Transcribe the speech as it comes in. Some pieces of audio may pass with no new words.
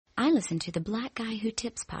I listen to the Black Guy Who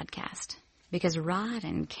Tips podcast because Rod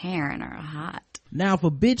and Karen are hot. Now, if a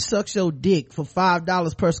bitch sucks your dick for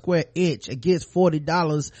 $5 per square inch and gets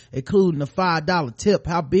 $40, including the $5 tip,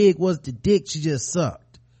 how big was the dick she just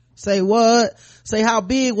sucked? Say what? Say how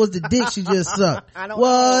big was the dick she just sucked? I don't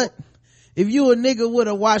what? know. If you a nigga with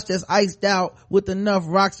a watch that's iced out with enough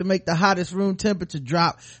rocks to make the hottest room temperature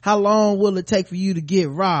drop, how long will it take for you to get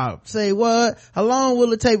robbed? Say what? How long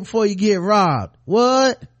will it take before you get robbed?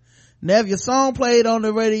 What? Now, if your song played on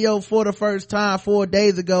the radio for the first time 4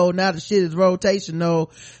 days ago, now the shit is rotational,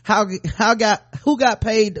 who got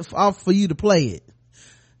paid off for you to play it?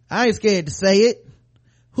 I ain't scared to say it.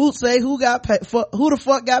 Who the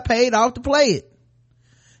fuck got paid off to play it?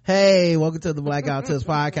 Hey, welcome to the Black Guy Who Tips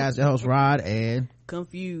podcast. Your host Rod and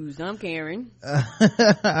Confused. I'm Karen.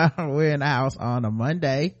 We're in the house on a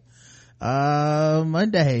Monday,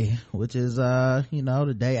 which is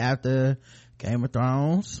the day after Game of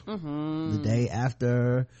Thrones, the day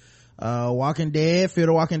after Walking Dead, Fear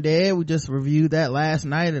the Walking Dead. We just reviewed that last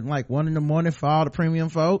night at like 1 a.m. for all the premium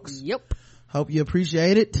folks. Yep. Hope you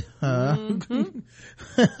appreciate it. But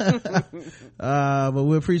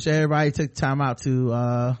we appreciate everybody who took time out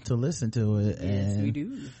to listen to it. Yes, and we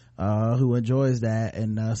do. Who enjoys that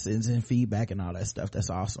and sends in feedback and all that stuff.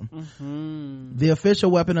 That's awesome. The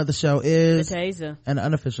official weapon of the show is the taser, and the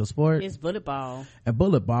unofficial sport is bullet ball. And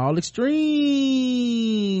bullet ball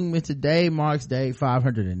extreme. And today marks day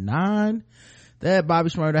 509 that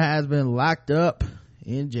Bobby Shmurda has been locked up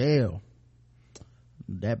in jail.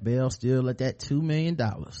 That bail still at that $2 million.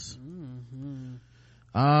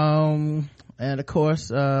 And of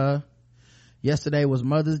course, yesterday was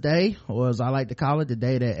Mother's Day, or as I like to call it, the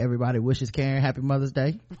day that everybody wishes Karen happy Mother's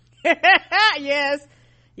Day. Yes.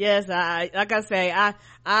 I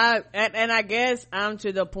guess I'm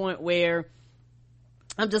to the point where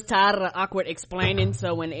I'm just tired of the awkward explaining.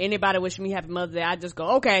 So when anybody wishes me happy Mother's Day, I just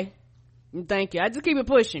go, okay, thank you. I just keep it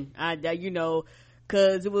pushing.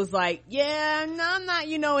 Cause it was like, yeah, no, I'm not,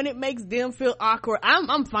 and it makes them feel awkward.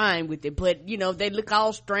 I'm fine with it, but they look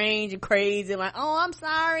all strange and crazy, like, oh, I'm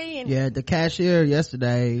sorry. And yeah, the cashier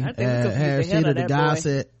yesterday, the guy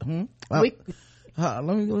said, let me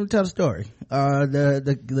tell the story.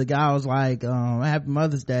 The guy was like, happy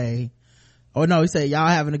Mother's Day. Oh no, he said, y'all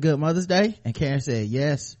having a good Mother's Day? And Karen said,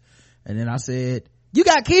 yes. And then I said, you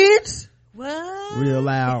got kids? What? Real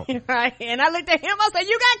loud. Right. And I looked at him, I said,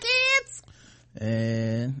 you got kids?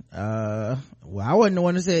 And I wasn't the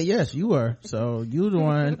one that said yes, you were, so you the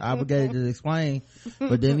one obligated to explain.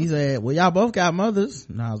 But then he said, well, y'all both got mothers,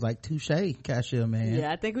 and I was like, touche, cashier man. Yeah,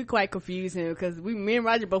 I think we quite confused him because me and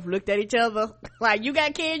Roger both looked at each other like, you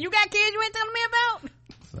got kids you ain't telling me about.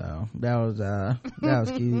 So that was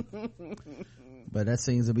cute. But that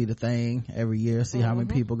seems to be the thing every year. See how many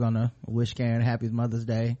people gonna wish Karen happy Mother's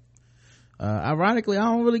Day. Ironically, I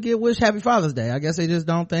don't really get wish happy Father's Day. I guess they just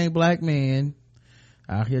don't think black men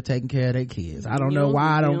out here taking care of their kids. I don't know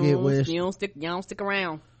why I don't get wished. You don't stick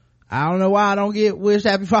around. I don't know why I don't get wished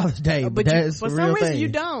happy Father's Day, but that's for some reason you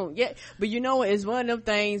don't. Yeah, but it's one of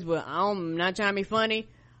them things where I'm not trying to be funny.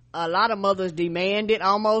 A lot of mothers demand it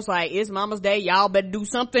almost like it's Mama's Day, y'all better do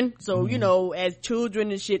something. So as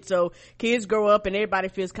children and shit, so kids grow up and everybody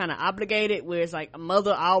feels kind of obligated, where it's like a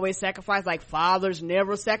mother always sacrifice, like fathers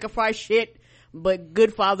never sacrifice shit, but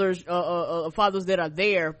good fathers fathers that are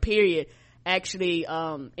there period actually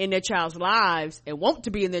in their child's lives and want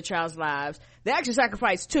to be in their child's lives, they actually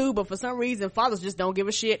sacrifice too, but for some reason fathers just don't give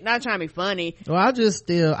a shit. Not trying to be funny. Well, I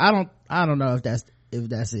don't know if that's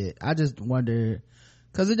it. I just wonder,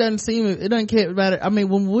 because it doesn't care about it. I mean,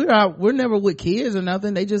 when we're out, we're never with kids or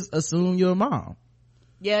nothing. They just assume you're a mom.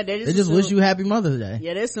 Yeah, they just assume, wish you happy Mother's Day.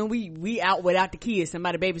 Yeah, they assume we out without the kids,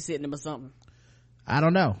 somebody babysitting them or something. I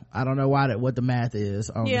don't know what the math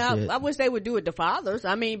is on the shit. I wish they would do it to fathers.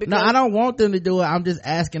 I mean, because no, I don't want them to do it. I'm just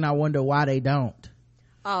asking. I wonder why they don't.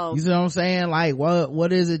 Oh, you see what I'm saying? Like,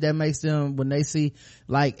 what is it that makes them, when they see,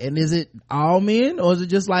 like, and is it all men, or is it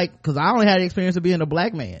just like, because I only had the experience of being a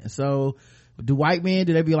black man, so do white men,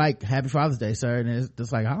 do they be like, happy Father's Day, sir? And it's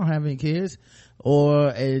just like, I don't have any kids.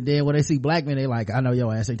 And then when they see black men, they like, I know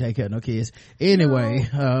your ass ain't take care of no kids. Anyway,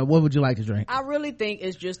 what would you like to drink? I really think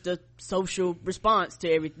it's just the social response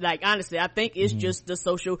to everything. Like, honestly, I think it's just the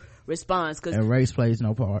social response. And race plays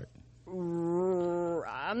no part.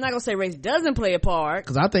 I'm not gonna say race doesn't play a part.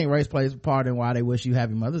 Because I think race plays a part in why they wish you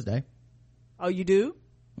happy Mother's Day. Oh, you do?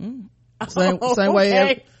 Same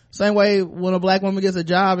way when a black woman gets a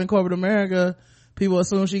job in corporate America, people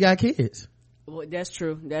assume she got kids. Well, that's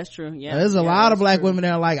true. Yeah, there's a lot of black women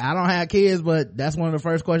that are like, I don't have kids, but that's one of the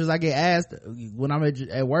first questions I get asked when I'm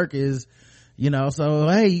at work is, So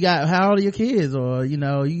hey, how old are your kids? Or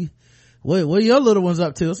what are your little ones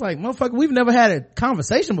up to? It's like, motherfucker, we've never had a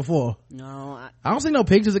conversation before. No, I don't see no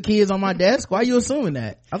pictures of kids on my desk. Why are you assuming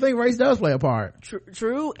that? I think race does play a part.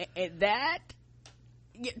 True, and that,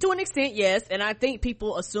 to an extent, yes. And I think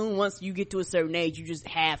people assume once you get to a certain age, you just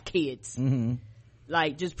have kids. Mm-hmm.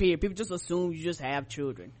 Like, just period. People just assume you just have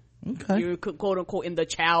children. Okay. You're quote unquote in the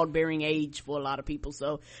childbearing age for a lot of people.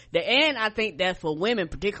 So and I think that for women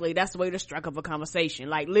particularly, that's the way to strike up a conversation.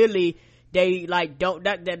 Like, literally, they like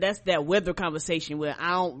that's that weather conversation where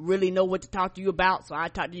I don't really know what to talk to you about, so I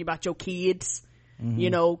talk to you about your kids.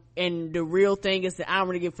 Mm-hmm. And the real thing is that I don't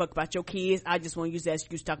really give a fuck about your kids. I just want to use that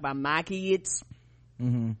excuse to talk about my kids.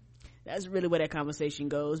 Mm-hmm. That's really where that conversation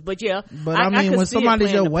goes. But yeah, I mean, when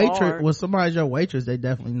somebody's your waitress, they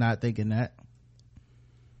definitely not thinking that.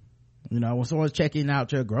 When someone's checking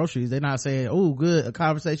out your groceries, they're not saying, "Oh, good, a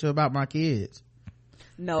conversation about my kids."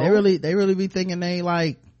 No, they really be thinking they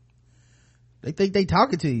think they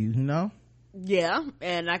talking to you. Yeah,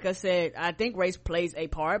 and like I said, I think race plays a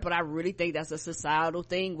part, but I really think that's a societal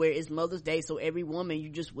thing where it's Mother's Day, so every woman, you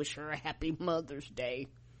just wish her a happy Mother's Day.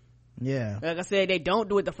 Yeah, like I said, they don't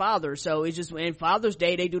do it to fathers, so it's just in Father's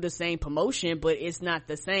Day they do the same promotion, but it's not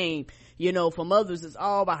the same. For mothers, it's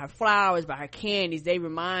all about her flowers, about her candies. They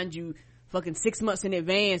remind you fucking 6 months in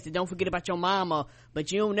advance that don't forget about your mama,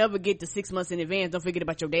 but you don't never get to 6 months in advance, don't forget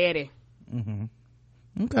about your daddy. Mm-hmm.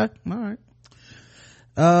 Okay, all right.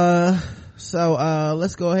 So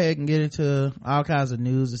let's go ahead and get into all kinds of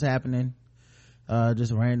news that's happening,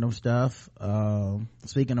 just random stuff.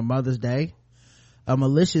 Speaking of Mother's Day, a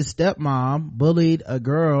malicious stepmom bullied a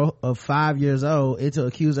girl of 5 years old into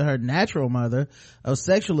accusing her natural mother of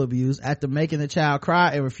sexual abuse after making the child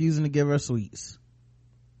cry and refusing to give her sweets.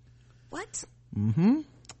 What? Mm-hmm.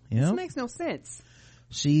 Yeah. This makes no sense.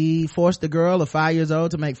 She forced the girl of 5 years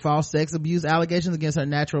old to make false sex abuse allegations against her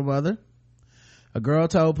natural mother. A girl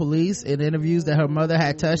told police in interviews that her mother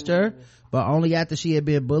had touched her, but only after she had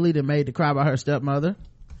been bullied and made to cry by her stepmother.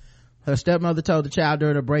 Her stepmother told the child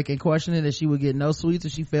during a break in questioning that she would get no sweets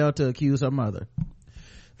if she failed to accuse her mother.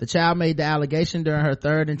 The child made the allegation during her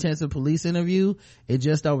third intensive police interview in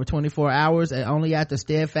just over 24 hours, and only after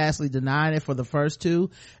steadfastly denying it for the first two,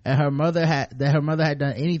 and her mother had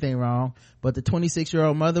done anything wrong. But the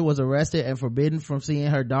 26-year-old mother was arrested and forbidden from seeing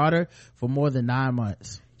her daughter for more than 9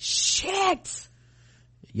 months. Shit!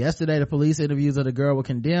 Yesterday, the police interviews of the girl were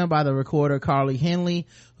condemned by the recorder Carly Henley,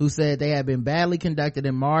 who said they had been badly conducted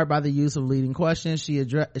and marred by the use of leading questions. She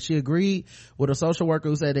agreed with a social worker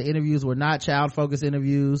who said the interviews were not child-focused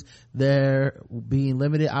interviews, there being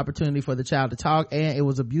limited opportunity for the child to talk, and it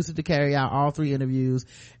was abusive to carry out all 3 interviews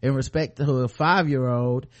in respect to a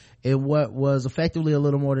 5-year-old in what was effectively a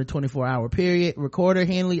little more than 24-hour period. Recorder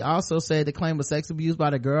Henley also said the claim of sex abuse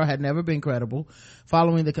by the girl had never been credible.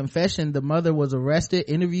 Following the confession, the mother was arrested,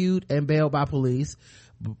 interviewed, and bailed by police.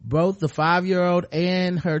 Both the 5-year-old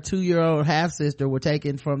and her 2-year-old half-sister were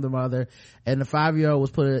taken from the mother, and the 5-year-old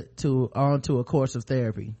was put onto a course of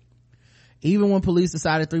therapy. Even when police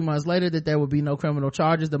decided 3 months later that there would be no criminal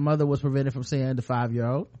charges, the mother was prevented from seeing the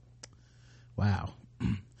 5-year-old. Wow.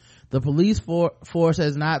 The police force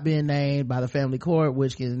has not been named by the family court,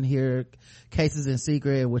 which can hear cases in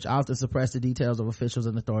secret and which often suppress the details of officials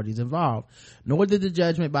and authorities involved. Nor did the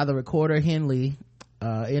judgment by the recorder Henley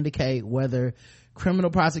indicate whether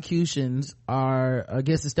criminal prosecutions are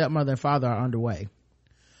against the stepmother and father are underway.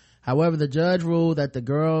 However, the judge ruled that the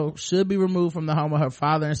girl should be removed from the home of her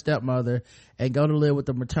father and stepmother and go to live with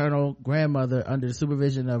the maternal grandmother under the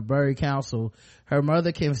supervision of Bury Council. Her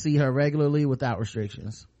mother can see her regularly without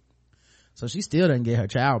restrictions. So she still doesn't get her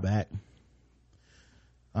child back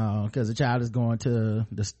because the child is going to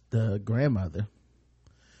the grandmother.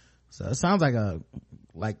 So it sounds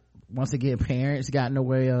like once again, parents got in the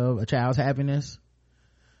way of a child's happiness.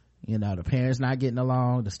 The parents not getting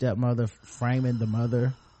along, the stepmother framing the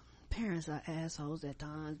mother. Parents are assholes at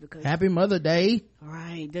times because Happy Mother Day.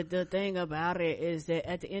 Right. The thing about it is that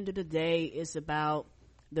at the end of the day, it's about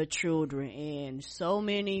the children, and so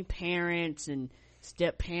many parents and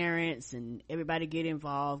step parents and everybody get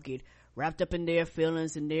involved, get wrapped up in their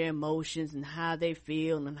feelings and their emotions and how they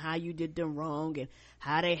feel and how you did them wrong and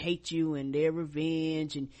how they hate you and their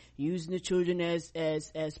revenge and using the children as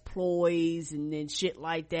ploys and then shit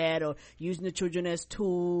like that, or using the children as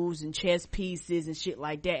tools and chess pieces and shit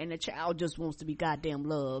like that, and the child just wants to be goddamn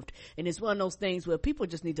loved. And it's one of those things where people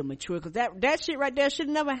just need to mature, because that shit right there should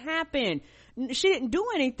never happen. She didn't do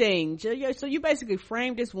anything. So you basically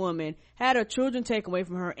framed this woman, had her children taken away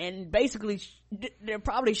from her, and basically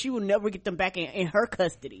she will never get them back in her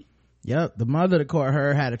custody. Yep, the mother the court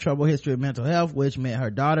heard had a troubled history of mental health, which meant her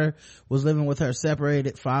daughter was living with her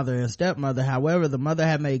separated father and stepmother. However, the mother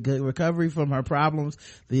had made good recovery from her problems.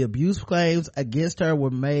 The abuse claims against her were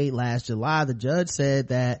made last July. The judge said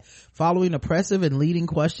that following oppressive and leading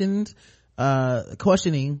questioning,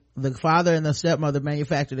 the father and the stepmother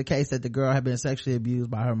manufactured a case that the girl had been sexually abused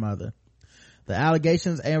by her mother. The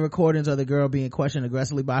allegations and recordings of the girl being questioned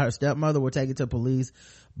aggressively by her stepmother were taken to police.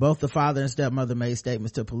 Both the father and stepmother made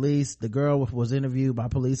statements to police. The girl was interviewed by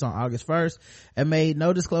police on August 1st and made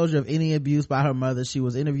no disclosure of any abuse by her mother. She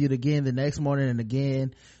was interviewed again the next morning and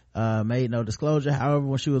again made no disclosure. However,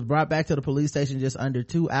 when she was brought back to the police station just under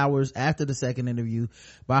 2 hours after the second interview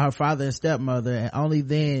by her father and stepmother, and only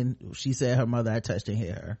then she said her mother had touched and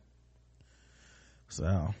hit her.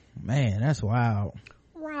 So, man, that's wild.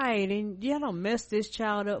 Right, and y'all don't mess this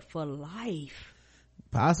child up for life.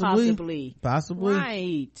 Possibly.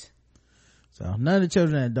 Right. So none of the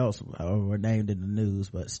children and adults were named in the news,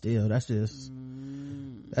 but still, that's just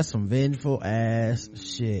that's some vengeful ass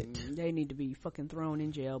shit. They need to be fucking thrown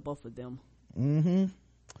in jail, both of them.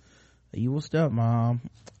 Evil stepmom.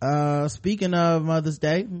 Speaking of Mother's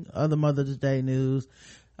Day, other Mother's Day news,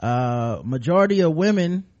 majority of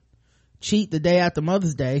women cheat the day after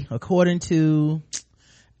Mother's Day, according to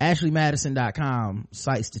AshleyMadison.com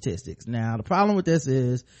site statistics. Now, the problem with this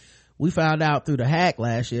is we found out through the hack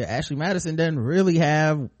last year, Ashley Madison doesn't really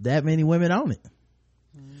have that many women on it.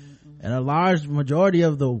 And a large majority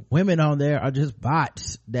of the women on there are just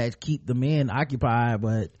bots that keep the men occupied,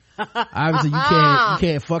 but obviously you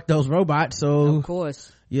can't fuck those robots. So of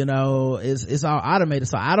course, you know, it's all automated.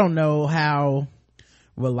 So I don't know how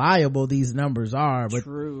reliable these numbers are, but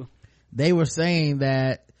true. They were saying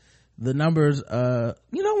that the numbers,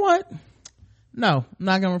 you know what? No, I'm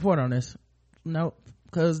not gonna report on this. Nope.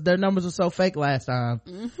 Because their numbers were so fake last time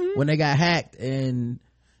when they got hacked, and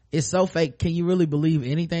it's so fake. Can you really believe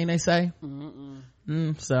anything they say?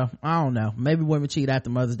 So I don't know. Maybe women cheat after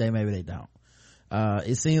Mother's Day, maybe they don't.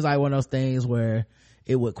 It seems like one of those things where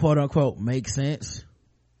it would quote unquote make sense,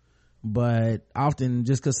 but often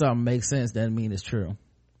just because something makes sense doesn't mean it's true.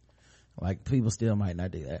 Like, people still might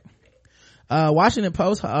not do that. Washington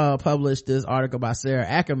Post published this article by Sarah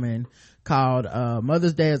Ackerman called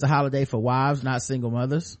Mother's Day is a holiday for wives, not single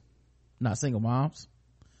mothers, not single moms.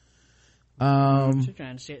 She's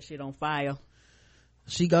trying to set shit on fire.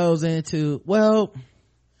 She goes into, well,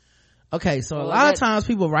 okay, so a lot of times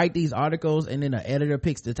people write these articles and then an editor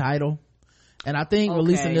picks the title, and I think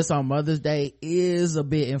releasing this on Mother's Day is a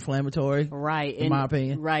bit inflammatory, right, in my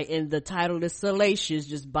opinion. Right, and the title is salacious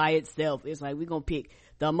just by itself. It's like, we're gonna pick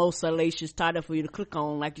the most salacious title for you to click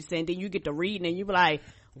on, like you said, and then you get to reading and you be like,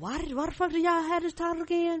 why the fuck do y'all have this title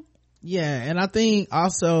again? Yeah, and I think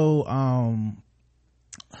also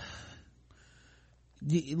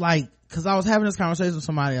like, because I was having this conversation with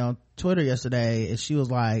somebody on Twitter yesterday, and she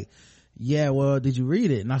was like, yeah, well, did you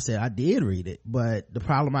read it? And I said, I did read it, but the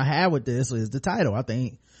problem I have with this is the title. I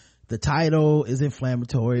think the title is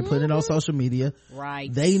inflammatory. Put it on social media,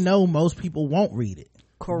 right? They know most people won't read it.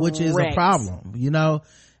 Correct. Which is a problem. You know,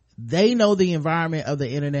 they know the environment of the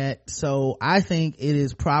internet, so I think it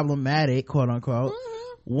is problematic, quote unquote,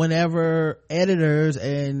 whenever editors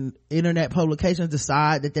and internet publications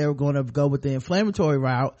decide that they're going to go with the inflammatory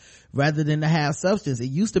route rather than to have substance. It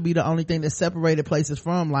used to be the only thing that separated places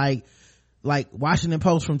from, like Washington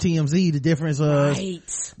Post from TMZ, the difference of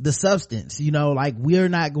the substance. You know, like, we're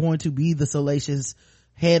not going to be the salacious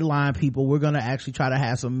headline people. We're going to actually try to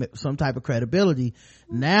have some type of credibility.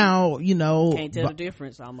 Now, you know, can't tell the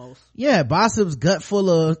difference almost. Yeah, Bossip's gut full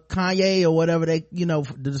of Kanye or whatever they, you know,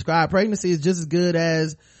 to describe pregnancy is just as good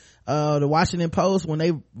as the Washington Post when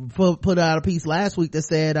they put out a piece last week that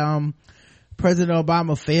said President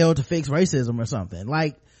Obama failed to fix racism or something.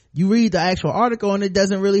 Like, you read the actual article and it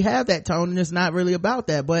doesn't really have that tone, and it's not really about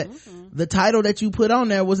that, but the title that you put on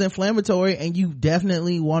there was inflammatory, and you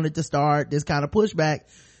definitely wanted to start this kind of pushback,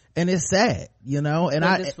 and it's sad, you know. And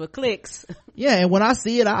just for clicks. Yeah, and when I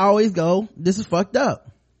see it, I always go, this is fucked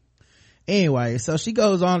up. Anyway, so she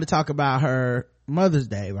goes on to talk about her Mother's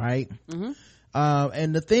Day, right?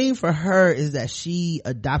 And the thing for her is that she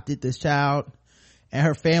adopted this child, and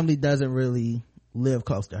her family doesn't really live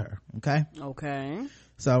close to her. Okay.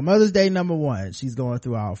 So Mother's Day number 1, she's going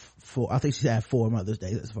through all 4. I think she's had 4 Mother's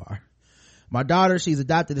Days thus far. My daughter, she's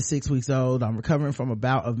adopted at 6 weeks old. I'm recovering from a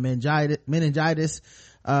bout of meningitis,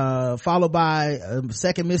 followed by a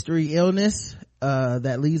second mystery illness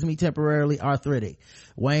that leaves me temporarily arthritic.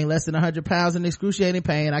 Weighing less than 100 pounds in excruciating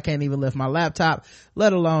pain. I can't even lift my laptop,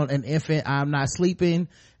 let alone an infant. I'm not sleeping,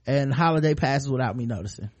 and holiday passes without me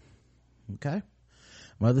noticing. Okay.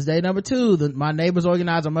 Mother's Day number 2, my neighbors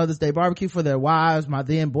organize a Mother's Day barbecue for their wives. My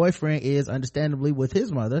then boyfriend is understandably with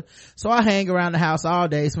his mother, so I hang around the house all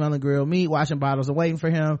day smelling grilled meat, washing bottles and waiting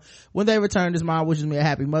for him. When they return, his mom wishes me a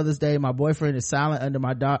happy Mother's Day. My boyfriend is silent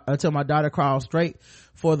until my daughter crawls straight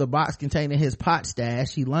for the box containing his pot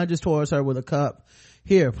stash. He lunges towards her with a cup.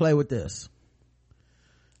 Here, play with this.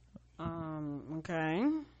 Okay.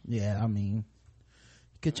 Yeah, I mean, you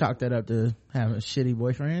could chalk that up to having a shitty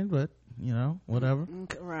boyfriend, but whatever.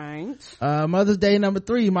 Right. Mother's Day number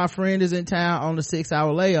 3, my friend is in town on the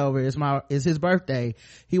 6-hour layover. It's his birthday.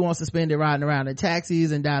 He wants to spend it riding around in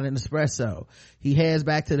taxis and down in espresso. He heads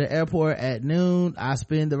back to the airport at noon. I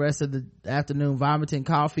spend the rest of the afternoon vomiting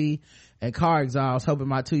coffee and car exhaust, hoping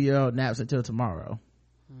my 2-year-old naps until tomorrow.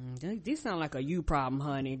 This sound like a you problem,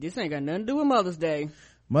 honey. This ain't got nothing to do with Mother's Day.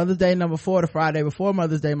 Mother's Day number 4, the Friday before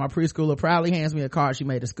Mother's Day, my preschooler proudly hands me a card she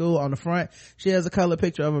made at school. On the front, she has a color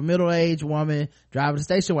picture of a middle-aged woman driving a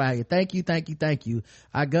station wagon. Thank you, thank you, thank you.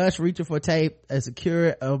 I gush, reaching for tape and secure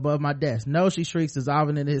it above my desk. No, she shrieks,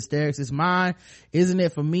 dissolving into hysterics. It's mine. Isn't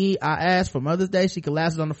it for me? I asked for Mother's Day. She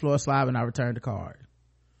collapses on the floor, slobbing. I returned the card.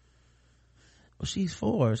 Well, she's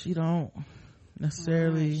 4. She don't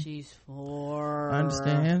necessarily she's 4.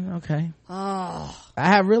 Understand. Okay. Oh, I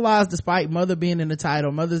have realized, despite mother being in the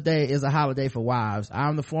title, Mother's Day is a holiday for wives.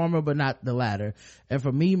 I'm the former but not the latter, and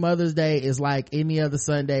for me, Mother's Day is like any other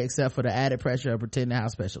Sunday except for the added pressure of pretending how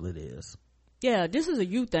special it is. Yeah, this is a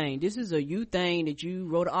you thing. This is a you thing that you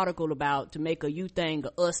wrote an article about to make a you thing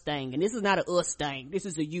a us thing, and this is not a us thing. This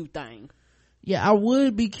is a you thing. Yeah, I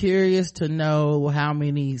would be curious to know how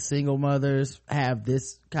many single mothers have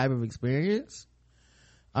this type of experience.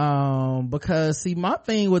 Because see, my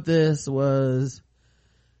thing with this was,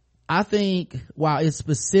 I think while it's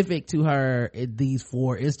specific to her in these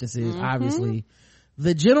 4 instances, obviously,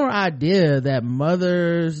 the general idea that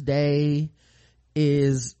Mother's Day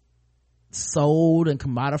is sold and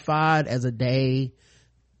commodified as a day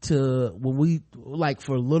to, when we, like,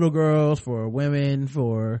 for little girls, for women,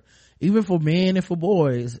 for even for men and for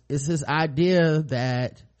boys, it's this idea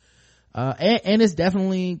that and it's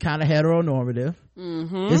definitely kind of heteronormative.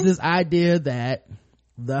 It's this idea that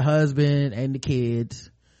the husband and the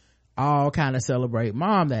kids all kind of celebrate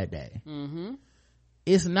mom that day.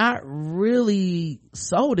 It's not really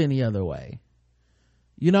sold any other way.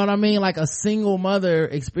 You know what I mean? Like, a single mother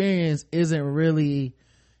experience isn't really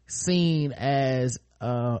seen as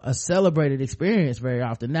a celebrated experience very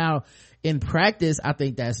often. Now, in practice, I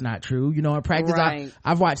think that's not true. In practice, right.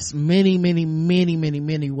 I've watched many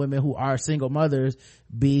women who are single mothers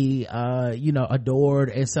be adored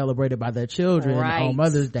and celebrated by their children on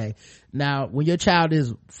Mother's Day. Now, when your child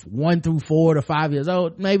is 1 through 4 to 5 years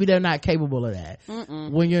old, maybe they're not capable of that.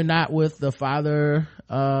 When you're not with the father,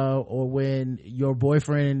 or when your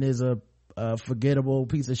boyfriend is a forgettable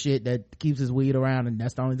piece of shit that keeps his weed around and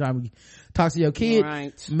that's the only time he talks to your kid,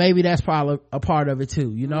 maybe that's probably a part of it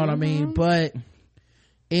too. You know what I mean? But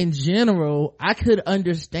in general, I could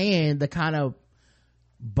understand the kind of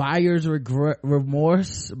buyer's regret of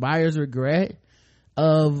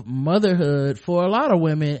motherhood for a lot of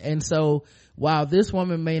women. And so while this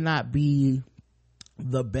woman may not be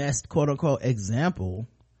the best quote unquote example,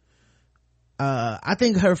 I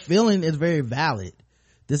think her feeling is very valid.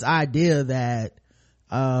 This idea that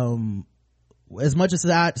as much as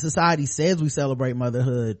society says we celebrate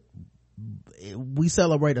motherhood, we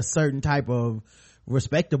celebrate a certain type of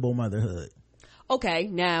respectable motherhood. Okay,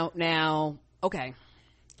 now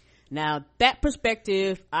that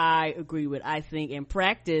perspective I agree with. I think in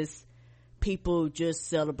practice people just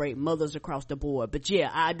celebrate mothers across the board. But yeah,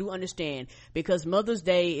 I do understand, because Mother's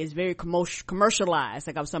Day is very commercialized,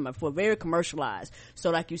 like I was talking about before, very commercialized. So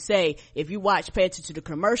like you say, if you pay attention to the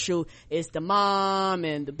commercial, it's the mom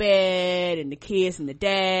and the bed and the kids and the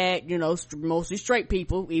dad, mostly straight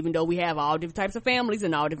people, even though we have all different types of families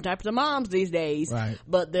and all different types of moms these days. Right.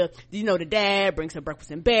 But the dad brings her breakfast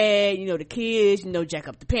in bed, the kids, jack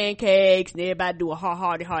up the pancakes, and everybody do a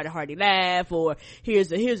hearty laugh, or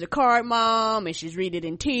here's a card, Mom, and she's reading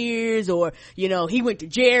in tears, or he went to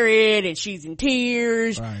Jared and she's in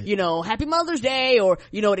tears, right. Happy Mother's Day, or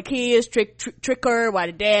the kids trick her while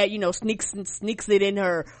the dad sneaks it in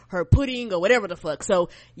her pudding or whatever the fuck. So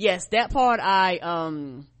yes, that part I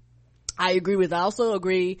agree with. I also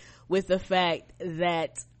agree with the fact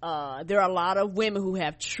that there are a lot of women who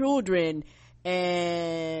have children,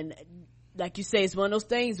 and like you say, it's one of those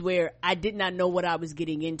things where I did not know what I was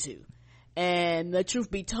getting into. And the truth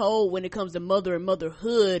be told, when it comes to mother and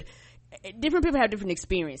motherhood, different people have different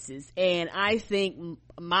experiences. And I think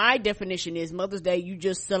my definition is Mother's Day, you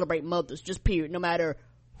just celebrate mothers, just period, no matter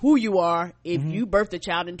who you are. If you birthed a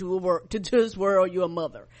child into this world, you're a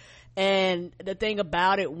mother. And the thing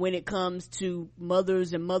about it, when it comes to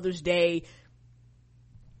mothers and Mother's Day,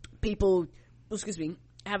 people,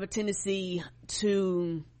 have a tendency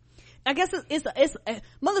to, I guess it's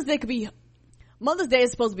Mother's Day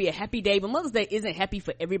is supposed to be a happy day, but Mother's Day isn't happy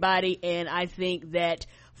for everybody. And I think that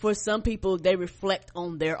for some people, they reflect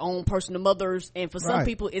on their own personal mothers, and for some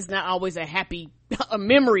people, it's not always a happy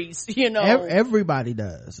memories, Everybody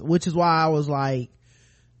does, which is why I was like,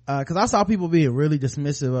 cause I saw people being really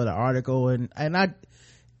dismissive of the article, and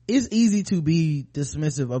it's easy to be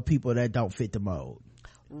dismissive of people that don't fit the mold.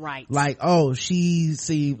 Right. Like, oh, she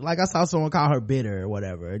seemed, like I saw someone call her bitter or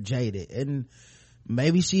whatever, or jaded, and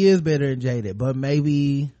maybe she is bitter and jaded, but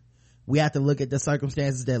maybe we have to look at the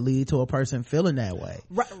circumstances that lead to a person feeling that way.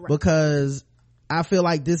 Right. Because I feel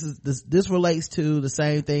like this relates to the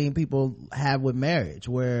same thing people have with marriage,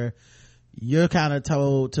 where you're kind of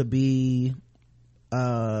told to be,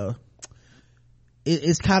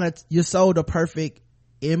 it's kind of, you're sold a perfect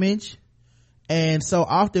image. And so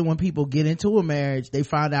often when people get into a marriage, they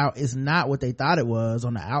find out it's not what they thought it was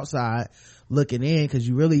on the outside looking in, because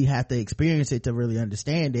you really have to experience it to really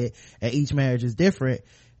understand it, and each marriage is different.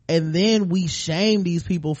 And then we shame these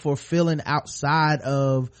people for feeling outside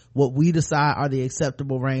of what we decide are the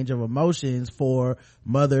acceptable range of emotions for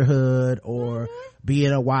motherhood, or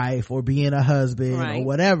being a wife, or being a husband, or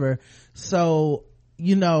whatever. So,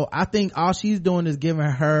 I think all she's doing is giving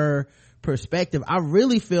her perspective. I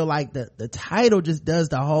really feel like the title just does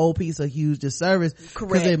the whole piece a huge disservice,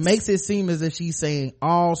 because it makes it seem as if she's saying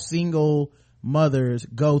all single mothers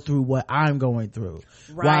go through what I'm going through,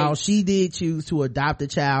 while she did choose to adopt a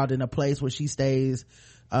child in a place where she stays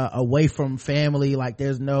away from family, like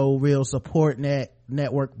there's no real support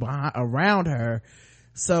network around her.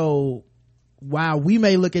 So while we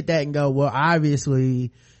may look at that and go, well,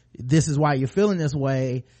 obviously this is why you're feeling this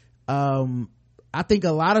way, I think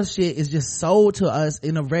a lot of shit is just sold to us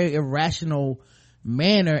in a very irrational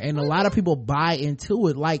manner, and a lot of people buy into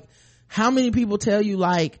it. Like, how many people tell you,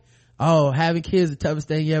 like, oh, having kids is the toughest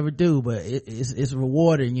thing you ever do, but it's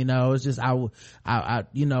rewarding, it's just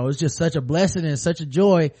it's just such a blessing and such a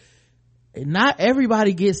joy. Not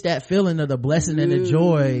everybody gets that feeling of the blessing and the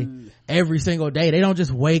joy every single day. They don't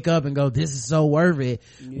just wake up and go, this is so worth it,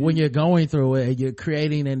 when you're going through it and you're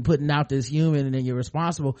creating and putting out this human, and then you're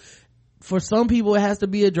responsible. For some people, it has to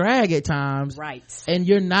be a drag at times. Right. And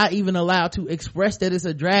you're not even allowed to express that it's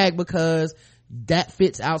a drag, because that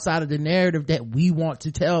fits outside of the narrative that we want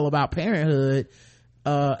to tell about parenthood,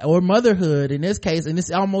 or motherhood in this case. And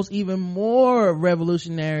it's almost even more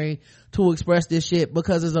revolutionary to express this shit,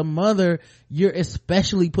 because as a mother, you're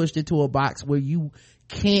especially pushed into a box where you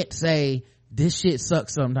can't say, this shit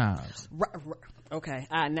sucks sometimes. Right. Okay.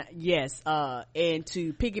 Yes. And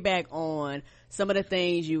to piggyback on some of the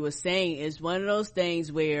things you were saying, is one of those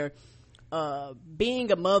things where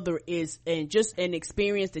being a mother is just an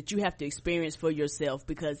experience that you have to experience for yourself,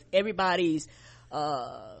 because everybody's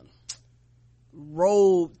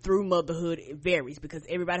road through motherhood varies, because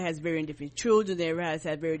everybody has very different children, everybody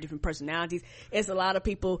has very different personalities. It's a lot of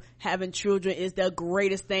people having children is the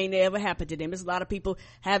greatest thing that ever happened to them. It's a lot of people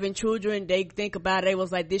having children, they think about it, they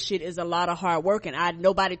was like, this shit is a lot of hard work, and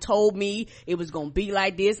nobody told me it was gonna be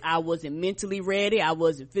like this. I wasn't mentally ready, I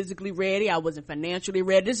wasn't physically ready, I wasn't financially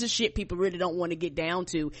ready. This is shit people really don't want to get down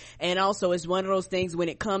to. And also, it's one of those things when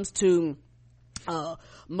it comes to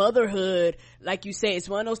motherhood, like you say, it's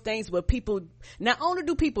one of those things where people, not only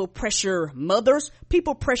do people pressure mothers,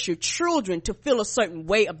 people pressure children to feel a certain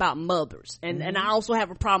way about mothers. And I also have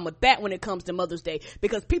a problem with that when it comes to Mother's Day,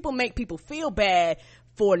 because people make people feel bad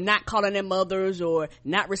for not calling their mothers, or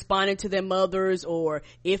not responding to their mothers, or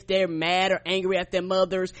if they're mad or angry at their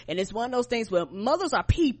mothers. And it's one of those things where mothers are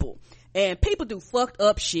people, and people do fucked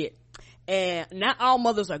up shit. And not all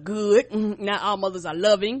mothers are good, not all mothers are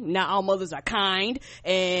loving, not all mothers are kind,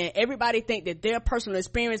 and everybody think that their personal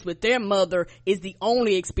experience with their mother is the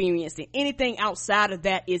only experience, and anything outside of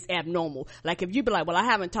that is abnormal. Like, if you be like, well, I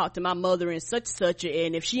haven't talked to my mother in such,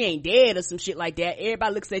 and if she ain't dead or some shit like that,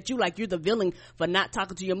 everybody looks at you like you're the villain for not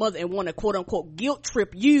talking to your mother, and want to quote unquote guilt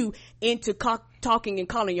trip you into talking and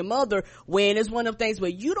calling your mother, when it's one of the things where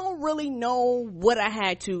you don't really know what I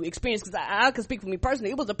had to experience. Because I can speak for me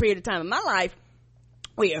personally, it was a period of time in my life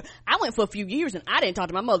where I went for a few years and I didn't talk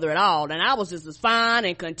to my mother at all, and I was just as fine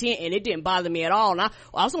and content, and it didn't bother me at all. And I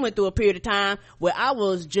also went through a period of time where I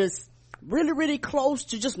was just really, really close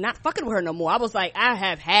to just not fucking with her no more. I was like, I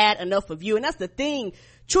have had enough of you. And that's the thing,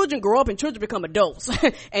 children grow up and children become adults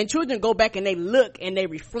and children go back and they look and they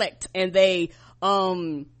reflect, and they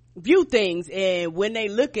view things, and when they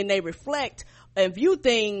look and they reflect and view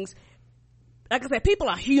things, like I said, people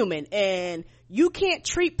are human, and you can't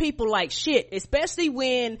treat people like shit, especially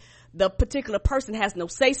when the particular person has no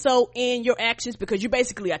say-so in your actions, because you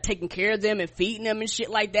basically are taking care of them and feeding them and shit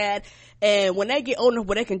like that. And when they get old enough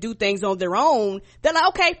where they can do things on their own, they're like,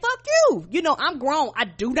 okay, fuck you. You know, I'm grown. I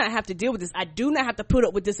do not have to deal with this. I do not have to put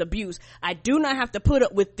up with this abuse. I do not have to put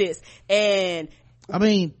up with this. And I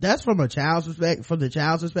mean, that's from the child's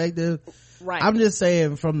perspective. Right. I'm just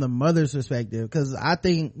saying from the mother's perspective, because I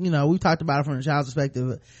think, you know, we talked about it from the child's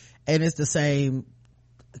perspective, and it's the same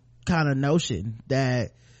kind of notion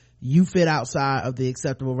that you fit outside of the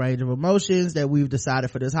acceptable range of emotions that we've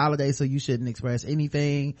decided for this holiday, so you shouldn't express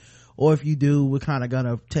anything, or if you do, we're kind of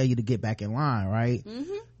gonna tell you to get back in line, right?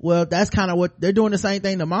 Mm-hmm. Well, that's kind of what they're doing, the same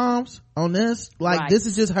thing to moms on this. Like, right. This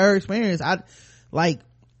is just her experience.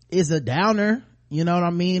 It's a downer, you know what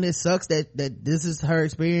I mean? It sucks that this is her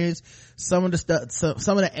experience. Some of the stuff,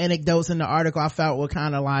 some of the anecdotes in the article I felt were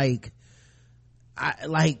kind of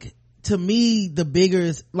to me, the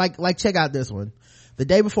biggest, like check out this one. The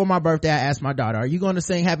day before my birthday, I asked my daughter, are you going to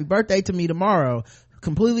sing happy birthday to me tomorrow?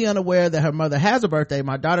 Completely unaware that her mother has a birthday,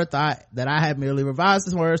 my daughter thought that I had merely revised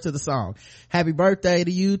the words to the song. Happy birthday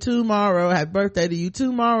to you tomorrow. Happy birthday to you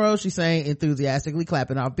tomorrow. She sang, enthusiastically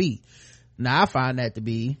clapping off beat. Now I find that to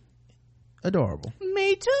be adorable.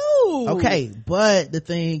 Me too. Okay, but the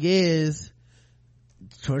thing is,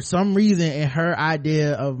 for some reason in her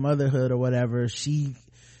idea of motherhood or whatever, she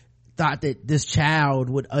thought that this child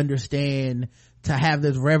would understand to have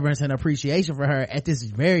this reverence and appreciation for her at this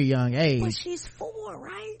very young age. But she's 4,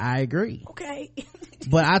 right? I agree. Okay.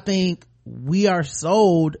 But I think we are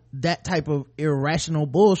sold that type of irrational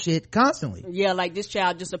bullshit constantly. Yeah, like this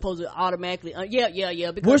child just supposed to automatically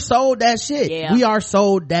because we're sold that shit. Yeah. We are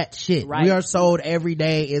sold that shit. Right. We are sold every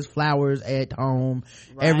day is flowers at home.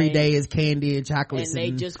 Right. Every day is candy and chocolates, and they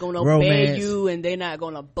just gonna romance. obey you, and they're not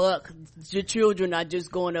gonna buck. Your children are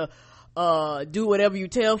just gonna do whatever you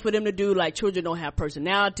tell for them to do. Like, children don't have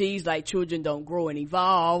personalities, like children don't grow and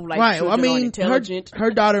evolve, like right. children aren't intelligent.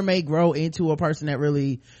 Her daughter may grow into a person that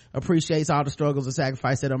really appreciates all the struggles and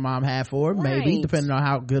sacrifice that her mom had for her, maybe, depending on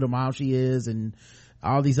how good a mom she is and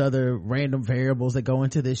all these other random variables that go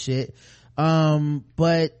into this shit.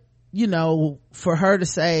 But you know, for her to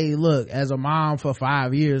say, look, as a mom for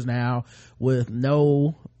 5 years now with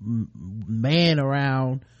no man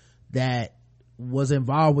around that was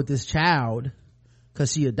involved with this child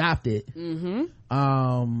because she adopted,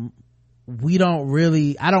 I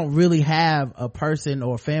don't really have a person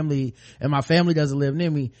or family, and my family doesn't live near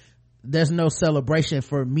me. There's no celebration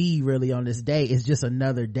for me really on this day. It's just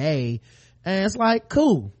another day, and it's like,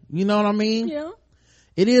 cool, you know what I mean? Yeah,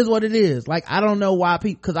 it is what it is. Like, I don't know why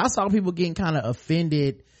people, because I saw people getting kind of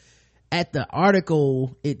offended at the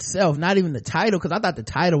article itself, not even the title, because I thought the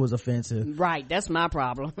title was offensive. Right, that's my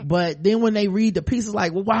problem. But then when they read the piece, it's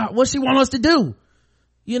like, well, why, what she want us to do?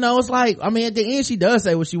 You know, it's like, I mean, at the end she does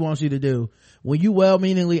say what she wants you to do. When you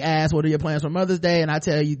well-meaningly ask, what are your plans for Mother's Day, and I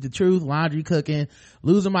tell you the truth, laundry, cooking,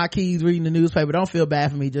 losing my keys, reading the newspaper, don't feel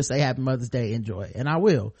bad for me, just say happy Mother's Day, enjoy, and I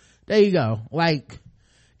will. There you go. Like,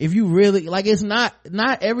 if you really, like, it's not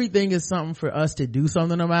everything is something for us to do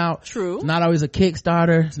something about. True. It's not always a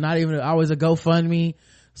Kickstarter. It's not even always a GoFundMe.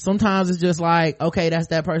 Sometimes it's just like, okay, that's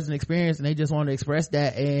that person's experience and they just want to express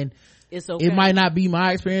that, and it's okay. It might not be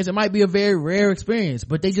my experience. It might be a very rare experience,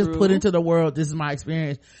 but they just put into the world, this is my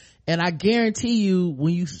experience. And I guarantee you,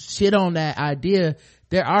 when you shit on that idea,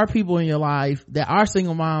 there are people in your life that are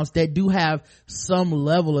single moms that do have some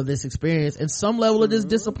level of this experience and some level of this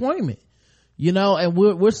disappointment. You know, and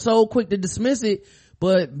we're so quick to dismiss it,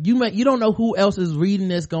 but you don't know who else is reading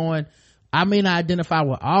this going, I may not identify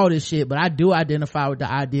with all this shit, but I do identify with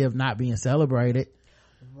the idea of not being celebrated.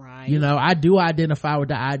 Right. You know, I do identify with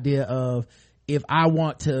the idea of, if I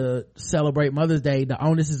want to celebrate Mother's Day, the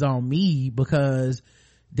onus is on me, because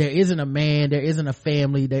there isn't a man, there isn't a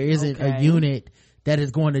family, there isn't a unit that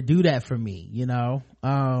is going to do that for me, you know.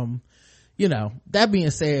 You know, that being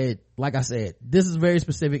said, like I said, this is a very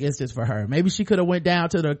specific instance for her. Maybe she could have went down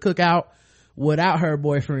to the cookout without her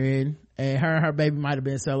boyfriend, and her baby might have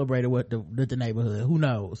been celebrated with the neighborhood. Who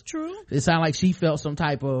knows? True. It sounded like she felt some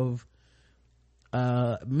type of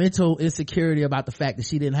mental insecurity about the fact that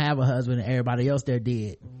she didn't have a husband and everybody else there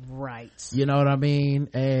did. Right. You know what I mean?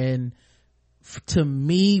 And to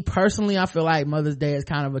me personally, I feel like Mother's Day is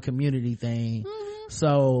kind of a community thing.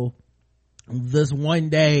 So this one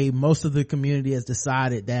day, most of the community has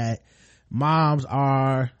decided that moms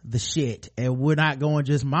are the shit, and we're not going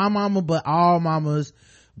just my mama, but all mamas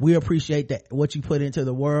we appreciate that what you put into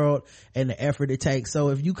the world and the effort it takes. So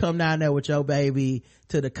if you come down there with your baby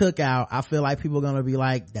to the cookout, I feel like people are gonna be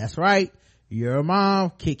like, that's right, you're a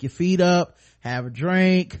mom, kick your feet up, have a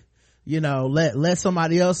drink, let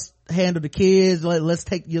somebody else handle the kids, let's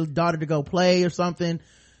take your daughter to go play or something.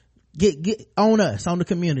 Get on us, on the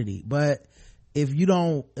community. But if you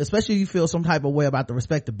don't, especially if you feel some type of way about the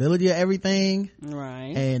respectability of everything,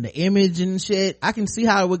 right, and the image and shit, I can see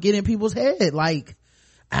how it would get in people's head. Like,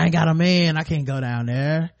 I ain't got a man, I can't go down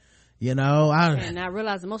there. And I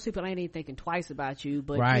realize that most people ain't even thinking twice about you,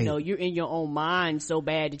 but right. You're in your own mind so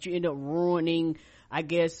bad that you end up ruining, I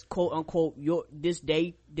guess, quote unquote, this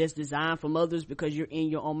day that's designed for mothers because you're in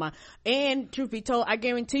your own mind. And truth be told, I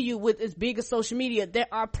guarantee you, with as big as social media, there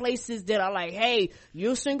are places that are like, hey,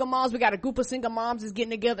 you're single moms, we got a group of single moms that's getting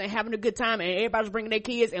together and having a good time, and everybody's bringing their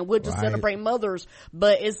kids, and we'll just right. celebrate mothers.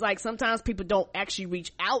 But it's like sometimes people don't actually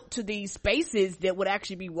reach out to these spaces that would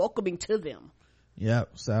actually be welcoming to them. Yep.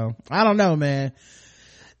 So I don't know, man.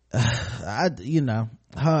 It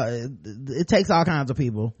takes all kinds of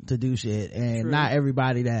people to do shit, and True. Not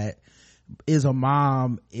everybody that is a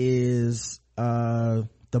mom is the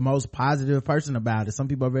most positive person about it. Some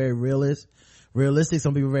people are very realistic,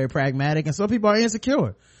 some people are very pragmatic, and some people are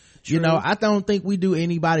insecure. True. I don't think we do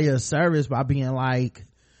anybody a service by being like,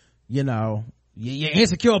 you're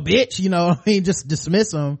insecure bitch, just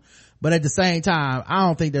dismiss them. But at the same time, I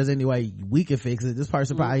don't think there's any way we can fix it. This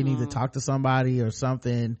person probably needs to talk to somebody or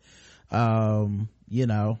something,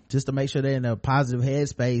 just to make sure they're in a positive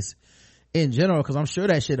headspace in general, because I'm sure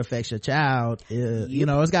that shit affects your child.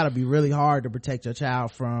 It's got to be really hard to protect your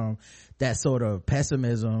child from that sort of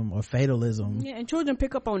pessimism or fatalism. Yeah, and children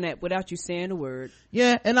pick up on that without you saying a word.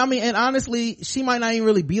 Yeah, and honestly, she might not even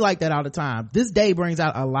really be like that all the time. This day brings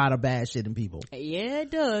out a lot of bad shit in people. Yeah,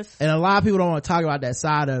 it does. And a lot of people don't want to talk about that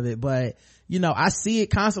side of it, but I see it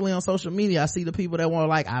constantly on social media. I see the people that want,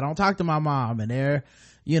 like, I don't talk to my mom, and they're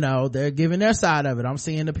giving their side of it. I'm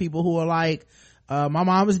seeing the people who are like, my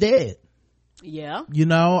mom is dead. Yeah.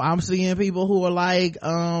 I'm seeing people who are like,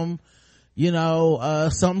 something's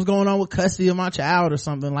going on with custody of my child or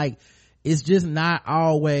something. Like, it's just not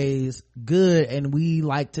always good, and we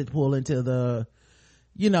like to pull into the,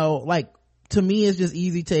 to me it's just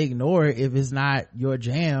easy to ignore it if it's not your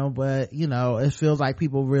jam. But it feels like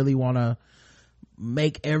people really want to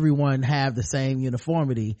make everyone have the same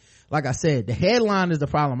uniformity. Like I said, the headline is the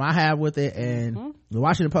problem I have with it, and the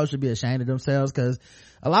Washington Post should be ashamed of themselves, because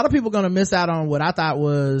a lot of people are going to miss out on what I thought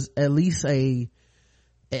was at least an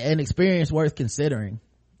experience worth considering.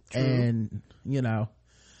 True. And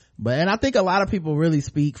and I think a lot of people really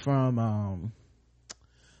speak from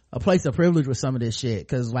a place of privilege with some of this shit,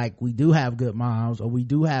 because like, we do have good moms, or we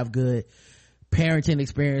do have good parenting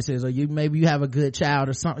experiences, or maybe you have a good child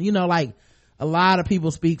or something. Like, a lot of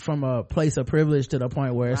people speak from a place of privilege to the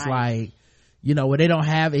point where it's like, where they don't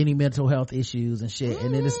have any mental health issues and shit.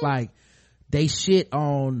 And then it's like, they shit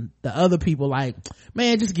on the other people like,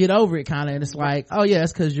 man, just get over it, kind of. And it's like, oh yeah,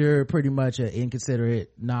 it's because you're pretty much an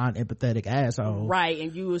inconsiderate, non-empathetic asshole, right?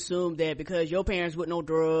 And you assume that because your parents wasn't on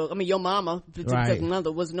drugs, your mama, right,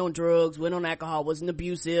 mother wasn't on drugs, wasn't on alcohol, wasn't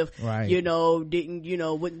abusive, right, you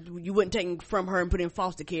wouldn't take from her and put in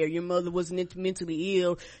foster care, your mother wasn't mentally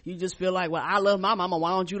ill, you just feel like, well, I love my mama, why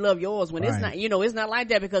don't you love yours? When it's not, it's not like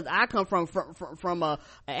that, because I come from a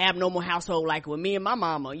abnormal household, like with me and my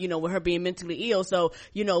mama, with her being mentally ill. So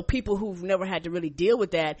people who've never had to really deal with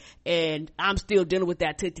that, and I'm still dealing with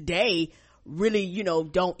that to today, really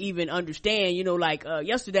don't even understand.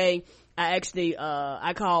 Yesterday I actually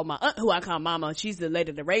I called my aunt, who I call mama. She's the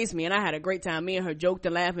lady that raised me, and I had a great time. Me and her joked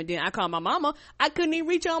and laughed, and then I called my mama. I couldn't even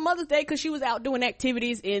reach her on Mother's Day because she was out doing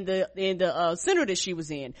activities in the center that she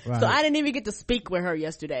was in. Right. So I didn't even get to speak with her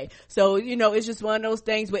yesterday. So it's just one of those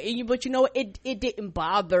things. But it didn't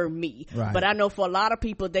bother me. Right. But I know for a lot of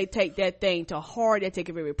people, they take that thing to heart. They take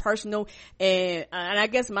it very personal, and I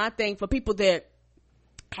guess my thing for people that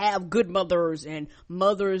have good mothers and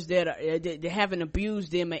mothers that haven't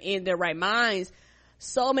abused them and in their right minds,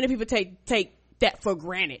 so many people take that for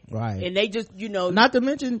granted, right? And they just not to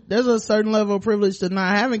mention there's a certain level of privilege to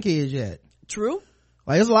not having kids yet. True.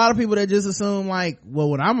 Like, there's a lot of people that just assume like, well,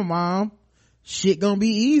 when I'm a mom, shit gonna be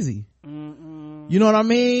easy. You know what I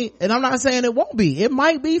mean? And I'm not saying it won't be. It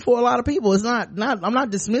might be for a lot of people. It's not I'm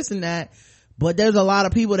not dismissing that, but there's a lot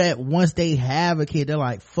of people that once they have a kid, they're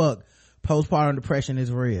like, fuck, postpartum depression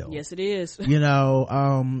is real. Yes, it is. I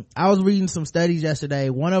was reading some studies yesterday.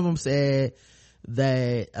 One of them said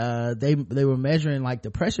that they were measuring like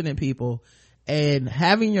depression in people, and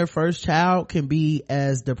having your first child can be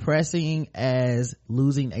as depressing as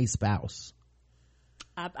losing a spouse.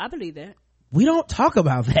 I believe that. we don't talk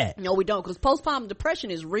about that. No, we don't, because postpartum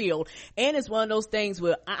depression is real, and it's one of those things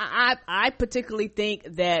where I particularly think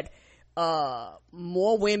that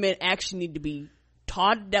more women actually need to be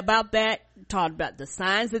taught about that, taught about the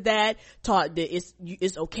signs of that, taught that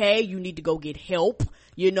it's okay, you need to go get help,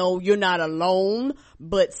 you know, you're not alone.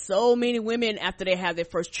 But so many women, after they have their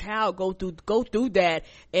first child, go through that,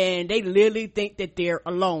 and they literally think that they're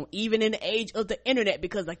alone, even in the age of the internet.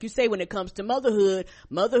 Because like you say, when it comes to motherhood,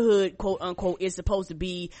 quote unquote, is supposed to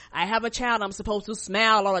be, I have a child, I'm supposed to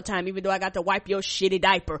smile all the time, even though I got to wipe your shitty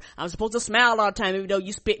diaper. I'm supposed to smile all the time, even though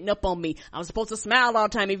you spitting up on me. I'm supposed to smile all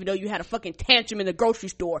the time, even though you had a fucking tantrum in the grocery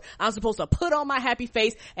store. I'm supposed to put on my happy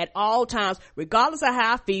face at all times, regardless of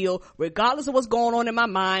how I feel, regardless of what's going on in my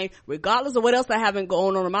mind, regardless of what else I haven't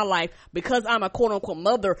going on in my life. Because I'm a quote unquote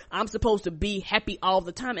mother, I'm supposed to be happy all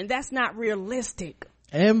the time, and that's not realistic.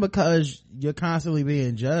 And because you're constantly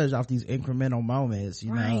being judged off these incremental moments,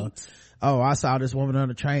 you know. Oh, I saw this woman on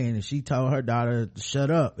the train and she told her daughter to shut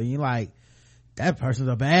up, and you're like, that person's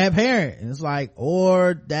a bad parent. And it's like,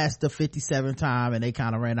 or that's the 57th time and they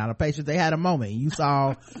kind of ran out of patience. They had a moment, you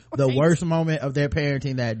saw the worst moment of their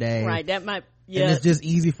parenting that day, right? That might, yeah. And it's just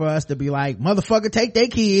easy for us to be like, motherfucker, take their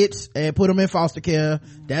kids and put them in foster care.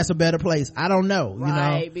 That's a better place. I don't know, you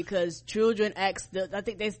know, because children I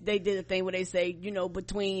think they did a thing where they say, you know,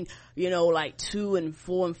 between, you know, like 2 and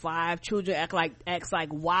 4 and 5, children acts like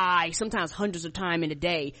why, sometimes hundreds of times in a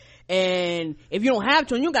day. And if you don't have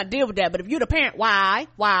children, you don't got to deal with that. But if you're the parent, why?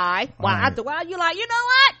 After a while, you're like, you know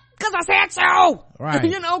what? Because I said so. Right.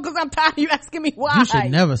 You know, because I'm tired of you asking me why. You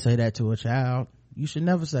should never say that to a child. You should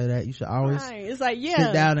never say that. You should always it's like,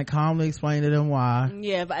 sit down and calmly explain to them why.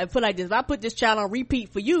 Yeah, if I put like this, if I put this child on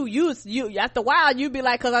repeat for you after a while, you'd be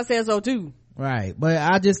like, because I said so too. Right. But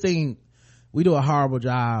I just think we do a horrible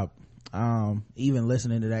job even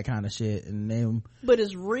listening to that kind of shit. And then, but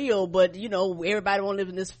it's real. But you know, everybody want to live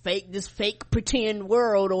in this fake pretend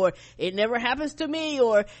world, or it never happens to me.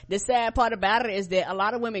 Or the sad part about it is that a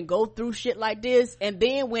lot of women go through shit like this, and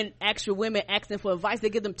then when actual women ask them for advice, they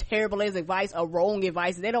give them terrible advice or wrong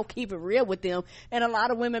advice, and they don't keep it real with them. And a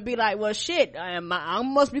lot of women be like, well shit, I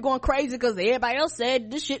must be going crazy because everybody else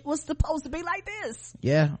said this shit was supposed to be like this.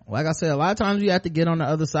 Yeah, like I said, a lot of times you have to get on the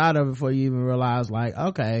other side of it before you even realize, like,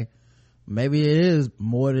 okay, maybe it is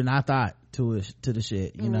more than I thought to the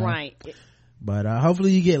shit, you know. Right. But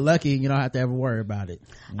hopefully you get lucky and you don't have to ever worry about it,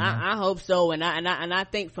 you know? I hope so. And I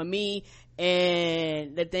think for me,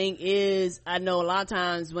 and the thing is, I know a lot of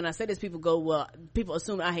times when I say this, people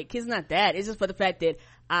assume I hate kids. Not that, it's just for the fact that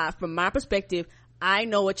from my perspective, I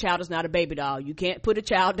know a child is not a baby doll. You can't put a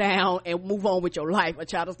child down and move on with your life. A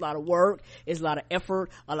child is a lot of work, it's a lot of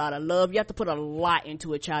effort, a lot of love. You have to put a lot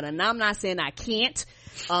into a child. And I'm not saying I can't,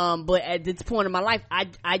 but at this point in my life,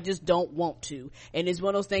 I just don't want to. And it's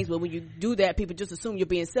one of those things where when you do that, people just assume you're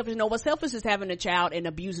being selfish. No, what's selfish is having a child and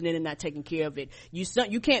abusing it and not taking care of it.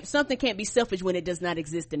 Something can't be selfish when it does not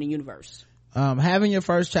exist in the universe. Having your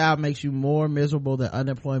first child makes you more miserable than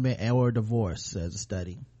unemployment or divorce, says a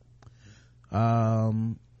study.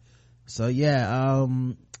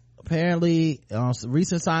 Apparently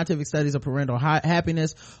recent scientific studies of parental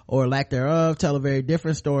happiness or lack thereof tell a very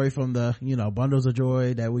different story from the, you know, bundles of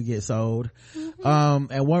joy that we get sold.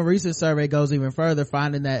 And one recent survey goes even further,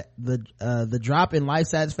 finding that the drop in life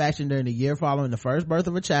satisfaction during the year following the first birth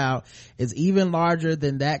of a child is even larger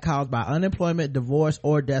than that caused by unemployment, divorce,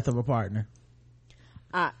 or death of a partner.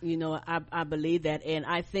 I believe that, and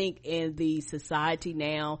I think in the society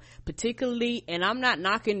now, particularly, and I'm not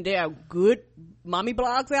knocking, there are good mommy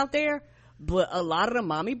blogs out there, but a lot of the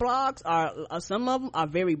mommy blogs some of them are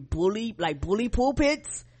very bully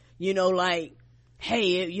pulpits, you know, like,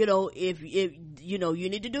 hey, you know, if you know, you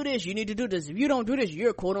need to do this, if you don't do this,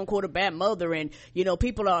 you're quote unquote a bad mother. And you know,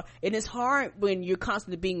 and it's hard when you're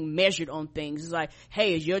constantly being measured on things. It's like,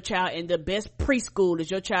 hey, is your child in the best preschool?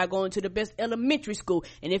 Is your child going to the best elementary school?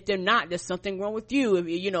 And if they're not, there's something wrong with you. If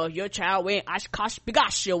your child went Oshkosh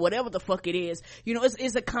Bigosh or whatever the fuck it is, you know,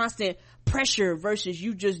 it's a constant pressure versus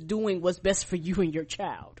you just doing what's best for you and your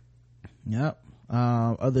child. Yep.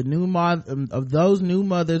 Of those new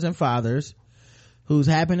mothers and fathers whose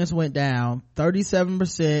happiness went down,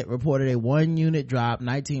 37% reported a 1-unit drop,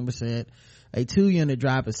 19%, a 2-unit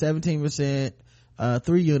drop, a 17%,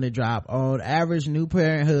 3-unit drop. On average, new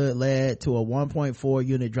parenthood led to a 1.4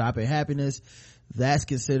 unit drop in happiness. That's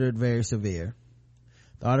considered very severe.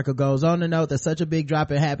 The article goes on to note that such a big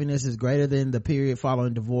drop in happiness is greater than the period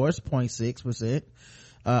following divorce, 0.6%.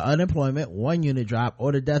 Unemployment, 1 unit drop,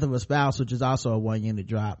 or the death of a spouse, which is also a 1 unit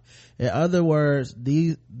drop. In other words,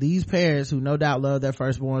 these parents, who no doubt love their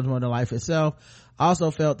firstborns more than life itself,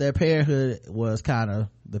 also felt their parenthood was kind of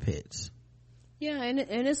the pits. Yeah, and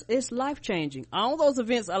it's life changing. All those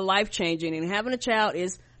events are life changing, and having a child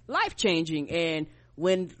is life changing. And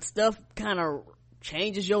when stuff kind of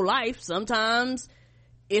changes your life, sometimes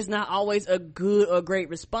it's not always a good or great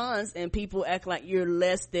response, and people act like you're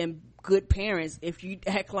less than good parents if you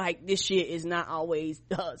act like this shit is not always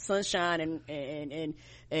sunshine and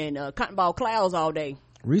cotton ball clouds all day.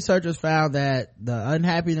 Researchers found that the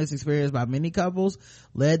unhappiness experienced by many couples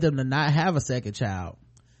led them to not have a second child.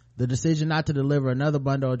 The decision not to deliver another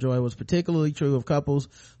bundle of joy was particularly true of couples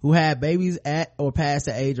who had babies at or past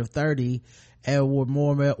the age of 30 and were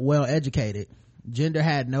more well educated. Gender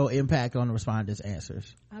had no impact on the respondents'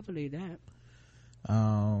 answers. I believe that.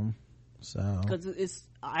 Because it's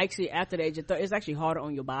actually after the age of 30, it's actually harder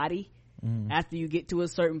on your body after you get to a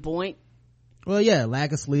certain point. Well, yeah,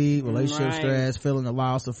 lack of sleep, relationship right. stress, feeling the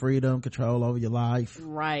loss of freedom, control over your life.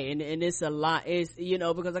 Right, and it's a lot. It's,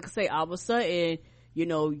 because like I say, all of a sudden,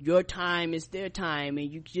 your time is their time,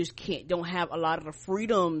 and you just don't have a lot of the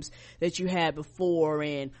freedoms that you had before.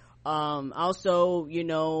 And also,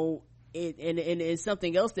 it's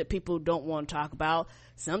something else that people don't want to talk about.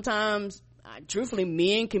 Sometimes, truthfully,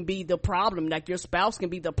 men can be the problem. Like, your spouse can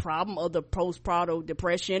be the problem of the postpartum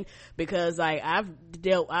depression, because like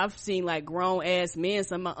I've seen like grown ass men,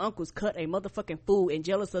 some of my uncles, cut a motherfucking fool and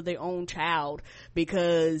jealous of their own child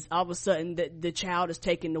because all of a sudden the child is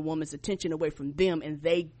taking the woman's attention away from them, and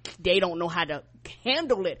they don't know how to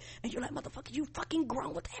handle it. And you're like, motherfucker, you fucking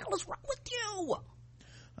grown. What the hell is wrong with you?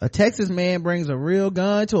 A Texas man brings a real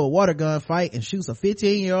gun to a water gun fight and shoots a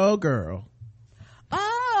 15-year-old girl.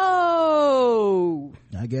 Oh,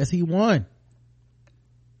 I guess he won.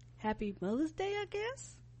 Happy Mother's Day, I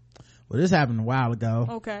guess. Well, this happened a while ago.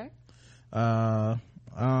 Okay. Law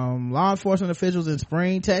enforcement officials in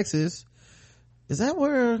Spring, Texas. Isn't that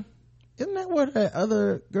where that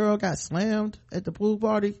other girl got slammed at the pool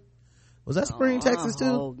party? Was that Spring, Texas too?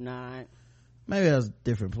 Oh, not. Maybe that was a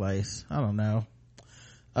different place. I don't know.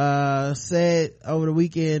 Said over the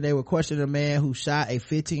weekend they were questioning a man who shot a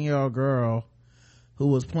 15-year-old girl who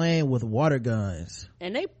was playing with water guns.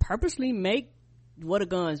 And they purposely make water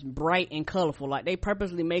guns bright and colorful. Like, they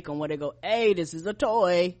purposely make them where they go, hey, this is a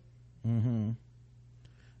toy.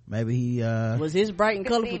 Maybe he was his bright and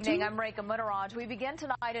colorful Good evening, too? I'm Rekha Muniraj. We begin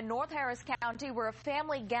tonight in North Harris County, where a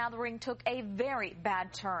family gathering took a very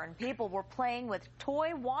bad turn. People were playing with toy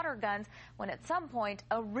water guns when at some point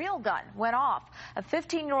a real gun went off. A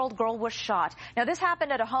 15-year-old girl was shot. Now, this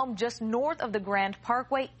happened at a home just north of the Grand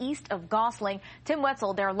Parkway, east of Gosling. Tim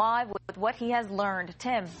Wetzel there live with what he has learned.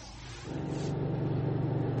 Tim.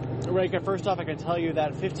 Rekha, first off, I can tell you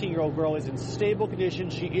that 15-year-old girl is in stable condition.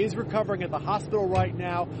 She is recovering at the hospital right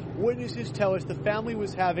now. Witnesses tell us the family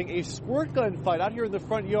was having a squirt gun fight out here in the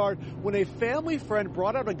front yard when a family friend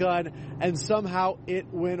brought out a gun and somehow it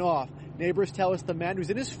went off. Neighbors tell us the man, who's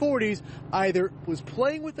in his 40s, either was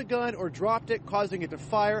playing with the gun or dropped it, causing it to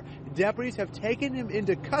fire. Deputies have taken him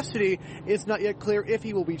into custody. It's not yet clear if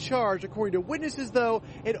he will be charged. According to witnesses, though,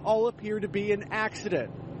 it all appeared to be an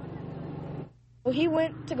accident. Well, he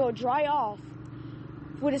went to go dry off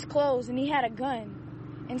with his clothes, and he had a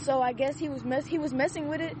gun. And so I guess he was messing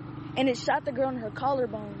with it, and it shot the girl in her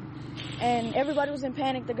collarbone. And everybody was in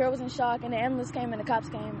panic. The girl was in shock, and the ambulance came and the cops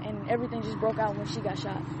came, and everything just broke out when she got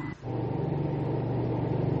shot.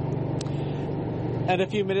 And a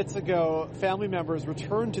few minutes ago, family members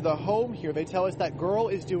returned to the home here. They tell us that girl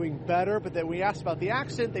is doing better, but that we asked about the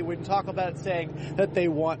accident, they wouldn't talk about it, saying that they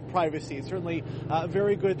want privacy. It's certainly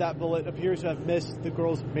very good that bullet appears to have missed the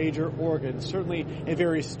girl's major organs. Certainly a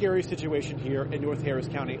very scary situation here in North Harris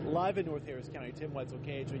County. Live in North Harris County, Tim Wetzel,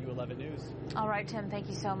 KHOU 11 News. All right, Tim, thank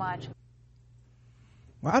you so much.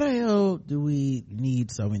 Why the hell do we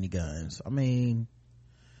need so many guns? I mean,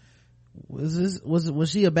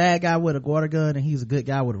 was she a bad guy with a water gun and he's a good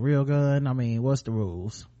guy with a real gun? I mean, what's the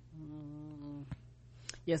rules?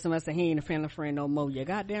 Yeah, somebody said he ain't a family friend no more. You're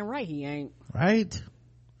goddamn right he ain't. Right?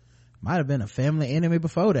 Might have been a family enemy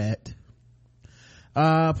before that.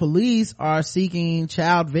 Police are seeking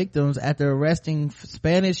child victims after arresting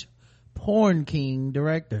Spanish porn king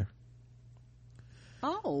director.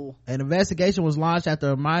 Oh. An investigation was launched after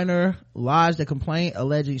a minor lodged a complaint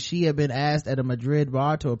alleging she had been asked at a Madrid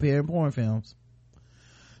bar to appear in porn films.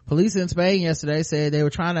 Police in Spain yesterday said they were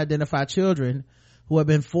trying to identify children who had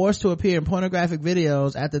been forced to appear in pornographic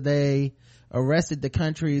videos after they arrested the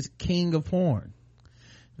country's king of porn.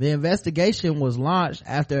 The investigation was launched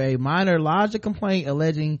after a minor lodged a complaint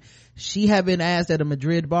alleging she had been asked at a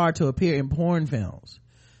Madrid bar to appear in porn films.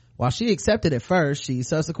 While she accepted at first, she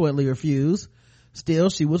subsequently refused. Still,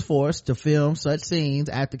 she was forced to film such scenes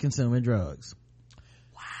after consuming drugs.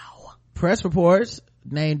 Wow. Press reports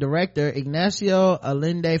named director Ignacio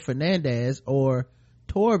Allende Fernandez, or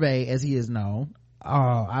Torbe as he is known.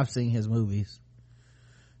 Oh, I've seen his movies.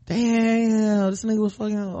 Damn, this nigga was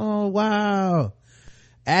fucking, oh wow.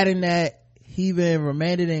 Adding that he been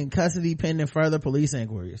remanded in custody pending further police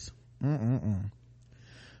inquiries.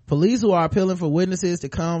 Police who are appealing for witnesses to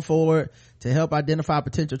come forward to help identify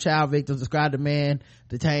potential child victims described the man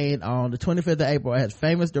detained on the 25th of April as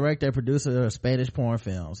famous director and producer of Spanish porn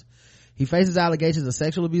films. He faces allegations of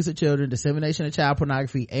sexual abuse of children, dissemination of child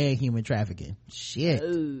pornography, and human trafficking. Shit.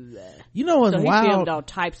 Ooh. You know what's so wild? He filmed all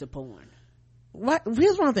types of porn. What?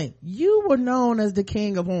 Here's one thing. You were known as the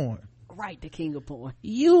king of porn. Right, the king of porn.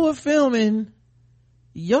 You were filming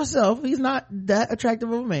yourself. He's not that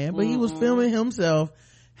attractive of a man, but he was filming himself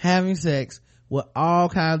having sex with all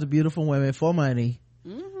kinds of beautiful women for money,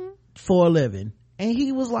 for a living. And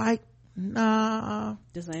he was like, nah,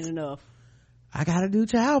 this ain't enough. I gotta do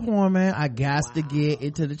child porn, man. I got to get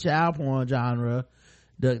into the child porn genre.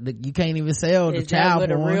 You can't even sell the child porn. Is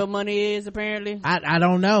that where the real money is, apparently? I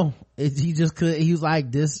don't know. He just could, he was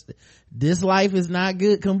like, this life is not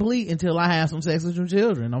good, complete until I have some sex with some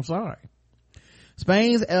children. I'm sorry.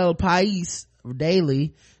 Spain's El País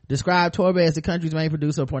Daily described Torbe as the country's main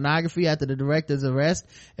producer of pornography. After the director's arrest,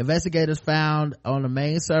 investigators found on the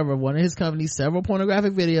main server of one of his companies several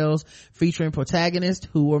pornographic videos featuring protagonists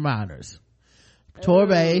who were minors.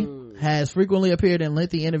 Torbe has frequently appeared in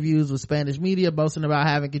lengthy interviews with Spanish media, boasting about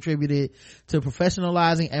having contributed to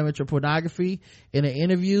professionalizing amateur pornography. In an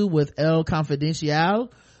interview with El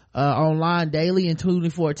Confidencial online daily in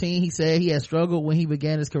 2014, he said he had struggled when he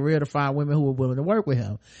began his career to find women who were willing to work with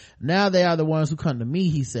him. Now they are the ones who come to me,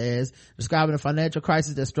 he says, describing the financial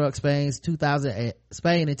crisis that struck Spain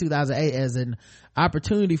in 2008 as an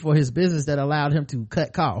opportunity for his business that allowed him to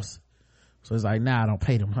cut costs. So it's like, nah, I don't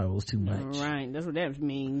pay them hoes too much. Right, that's what that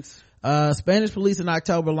means. Spanish police in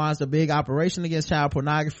October launched a big operation against child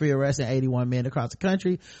pornography, arresting 81 men across the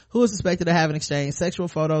country who are suspected of having exchanged sexual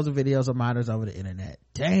photos and videos of minors over the internet.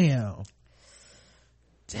 Damn,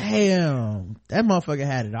 that motherfucker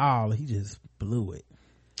had it all. He just blew it.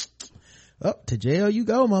 Up to jail you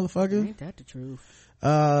go, motherfucker. Ain't that the truth?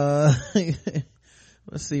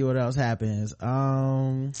 Let's see what else happens.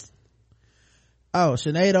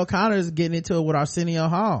 Sinead O'Connor is getting into it with Arsenio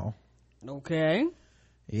Hall. Okay.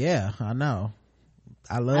 Yeah, I know.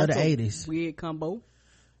 I love the 80s. Weird combo.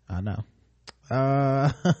 I know.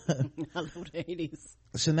 I love the 80s.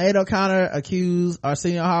 Sinead O'Connor accused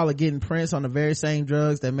Arsenio Hall of getting Prince on the very same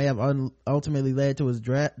drugs that may have ultimately led to his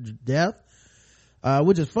death.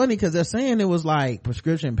 Which is funny because they're saying it was like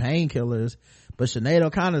prescription painkillers, but Sinead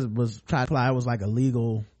O'Connor was trying to imply it was like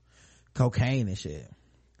illegal cocaine and shit.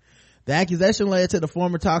 The accusation led to the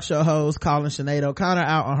former talk show host calling Sinead O'Connor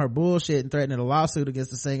out on her bullshit and threatening a lawsuit against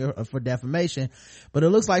the singer for defamation. But it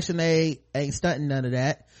looks like Sinead ain't stunting none of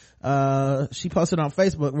that. She posted on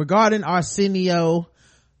Facebook regarding Arsenio,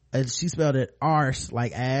 and she spelled it Ars,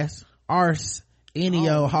 like ass,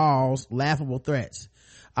 Arsenio Hall's laughable threats.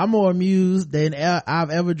 I'm more amused than I've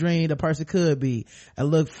ever dreamed a person could be, and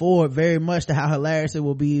look forward very much to how hilarious it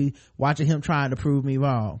will be watching him trying to prove me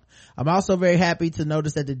wrong. I'm also very happy to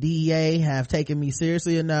notice that the DEA have taken me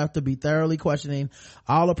seriously enough to be thoroughly questioning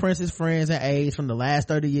all of Prince's friends and aides from the last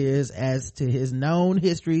 30 years as to his known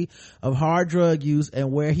history of hard drug use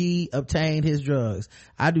and where he obtained his drugs.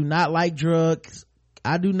 I do not like drugs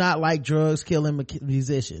killing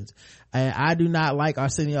musicians, and I do not like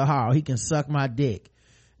Arsenio Hall. He can suck my dick.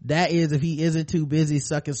 That is, if he isn't too busy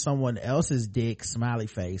sucking someone else's dick, smiley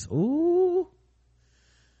face. Ooh.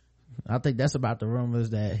 I think that's about the rumors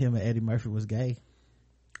that him and Eddie Murphy was gay.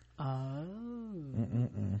 Oh.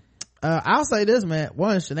 I'll say this, man.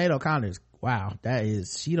 One, Sinead O'Connor is, wow,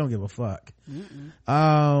 she don't give a fuck.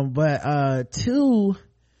 But two,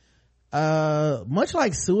 much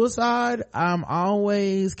like suicide, I'm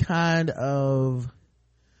always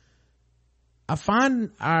I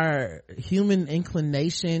find our human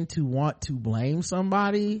inclination to want to blame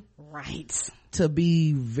somebody, right, to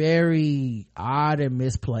be very odd and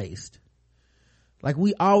misplaced. Like,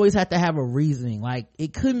 we always have to have a reasoning. Like,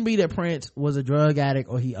 it couldn't be that Prince was a drug addict,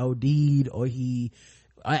 or he OD'd, or he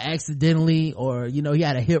accidentally, or he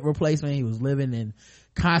had a hip replacement, he was living in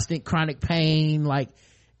constant chronic pain. Like,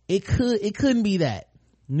 it couldn't be that.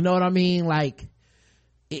 You know what I mean? Like,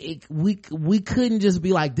 we couldn't just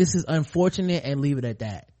be like, this is unfortunate, and leave it at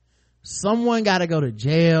that. Someone gotta go to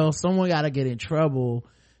jail, someone gotta get in trouble.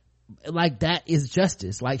 Like, that is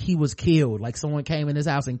justice. Like, he was killed, like someone came in his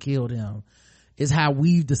house and killed him, is how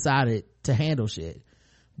we've decided to handle shit.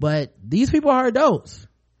 But these people are adults,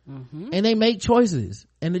 and they make choices,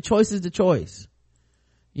 and the choice is the choice.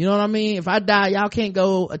 You know what I mean? If I die, y'all can't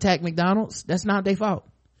go attack McDonald's. That's not their fault.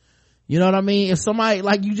 You know what I mean? If somebody,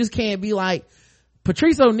 like, you just can't be like,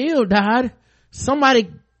 Patrice O'Neal died, somebody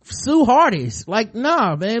sue Hardee's. Like,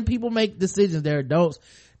 nah, man, people make decisions. They're adults.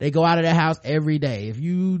 They go out of their house every day. If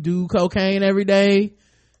you do cocaine every day,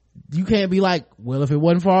 you can't be like, well, if it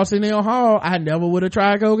wasn't for Arsenio Hall, I never would have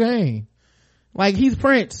tried cocaine. Like, he's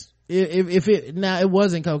Prince. If it, now it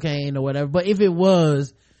wasn't cocaine or whatever, but if it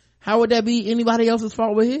was, how would that be anybody else's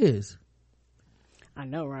fault but his? I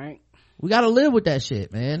know, right? We gotta live with that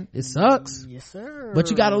shit, man. It sucks. Yes, sir. But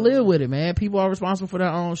you gotta live with it, man. People are responsible for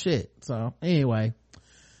their own shit. So anyway,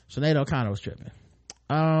 Sinead O'Connor was tripping.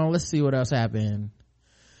 Let's see what else happened.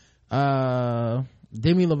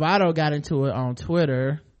 Demi Lovato got into it on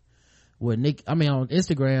Twitter with on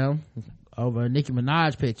Instagram over a Nicki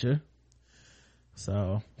Minaj picture.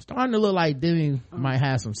 So starting to look like Demi might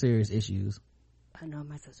have some serious issues. I know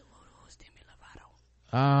my sister was Demi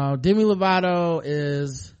Lovato. Demi Lovato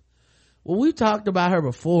is, well, we talked about her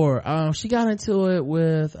before. She got into it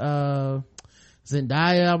with Zendaya,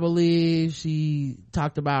 I believe. She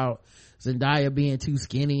talked about Zendaya being too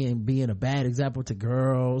skinny and being a bad example to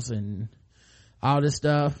girls and all this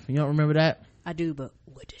stuff. You don't remember that? I do, but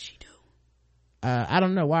what did she do? I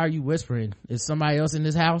don't know. Why are you whispering? Is somebody else in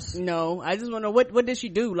this house? No, I just want to know what did she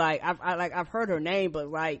do? Like, I've heard her name, but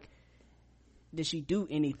like, did she do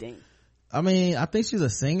anything? I mean, I think she's a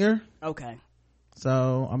singer. Okay.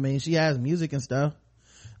 So, I mean, she has music and stuff.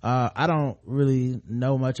 I don't really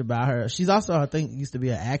know much about her. She's also, I think, used to be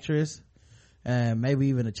an actress and maybe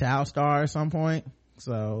even a child star at some point.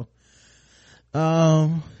 So,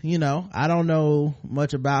 you know, I don't know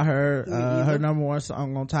much about her. Her number one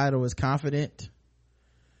song on Tidal is Confident.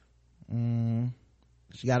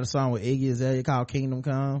 She got a song with Iggy Azalea called Kingdom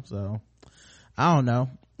Come. So, I don't know.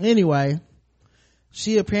 Anyway,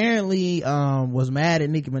 she apparently was mad at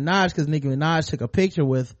Nicki Minaj because Nicki Minaj took a picture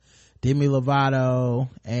with Demi Lovato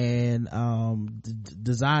and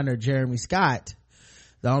designer Jeremy Scott.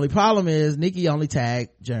 The only problem is Nicki only tagged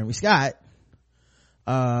Jeremy Scott.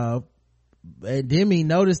 And Demi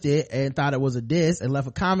noticed it and thought it was a diss and left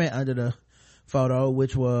a comment under the photo,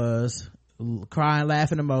 which was crying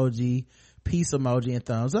laughing emoji, peace emoji, and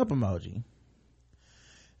thumbs up emoji.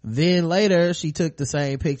 Then later she took the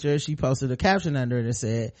same picture. She posted a caption under it and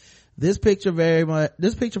said, this picture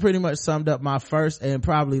pretty much summed up my first and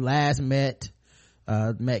probably last Met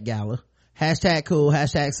Gala. Hashtag cool,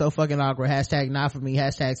 hashtag so fucking awkward, hashtag not for me,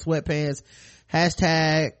 hashtag sweatpants,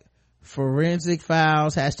 hashtag forensic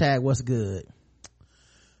files, hashtag what's good.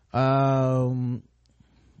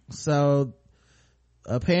 So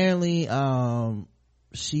apparently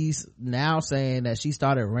she's now saying that she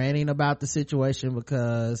started ranting about the situation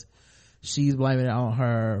because she's blaming it on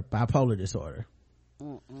her bipolar disorder. I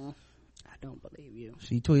don't believe you.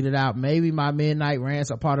 She tweeted out, maybe my midnight rants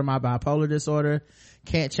are part of my bipolar disorder.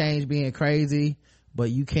 Can't change being crazy, but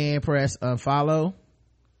you can press unfollow.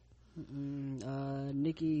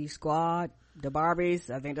 Nicki Squad, the Barbies,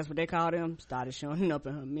 I think that's what they call them, started showing up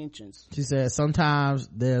in her mentions. She said sometimes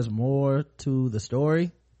there's more to the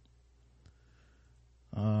story.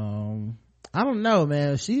 I don't know,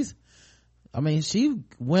 man. She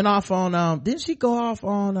went off on didn't she go off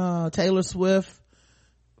on Taylor Swift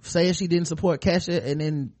saying she didn't support Kesha, and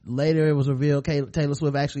then later it was revealed Taylor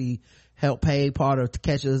Swift actually helped pay part of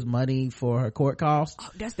Kesha's money for her court costs. Oh,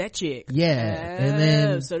 that's that chick. Yeah. And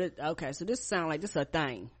then so this sounds like this a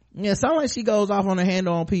thing. Yeah, it sounds like she goes off on her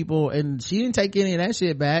handle on people, and she didn't take any of that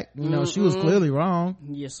shit back. You know, she was clearly wrong.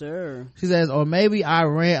 Yes, sir. She says, or maybe I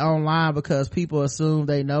rant online because people assume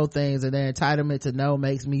they know things and their entitlement to know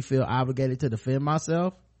makes me feel obligated to defend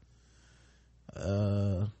myself.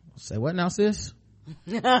 Say what now, sis?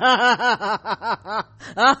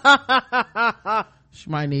 She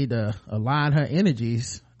might need to align her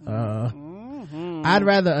energies. I'd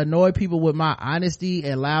rather annoy people with my honesty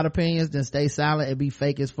and loud opinions than stay silent and be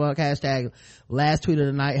fake as fuck. Hashtag last tweet of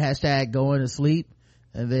the night, hashtag going to sleep.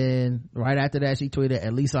 And then right after that she tweeted,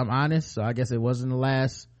 at least I'm honest. So I guess it wasn't the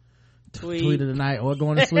last tweet of the night or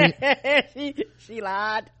going to sleep. she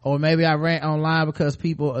lied. Or maybe I rant online because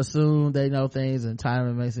people assume they know things and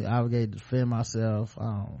time makes me obligated to defend myself.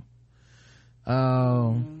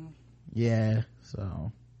 Yeah,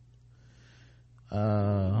 so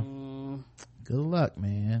good luck,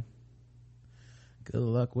 man. Good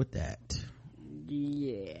luck with that.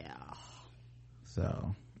 Yeah.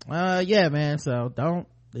 So yeah, man. So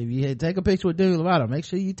if you take a picture with Demi Lovato, make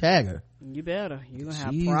sure you tag her. You better. You're gonna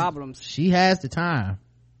have problems. She has the time.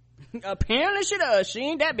 Apparently she does. She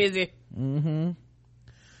ain't that busy.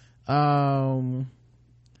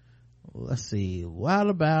 Let's see. What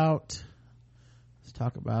about let's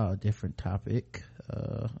talk about a different topic.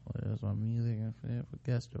 Where's my music? I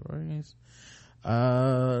forget the race.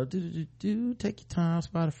 Take your time,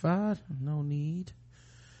 Spotify. No need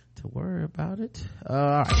to worry about it. All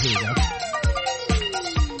right, here we go.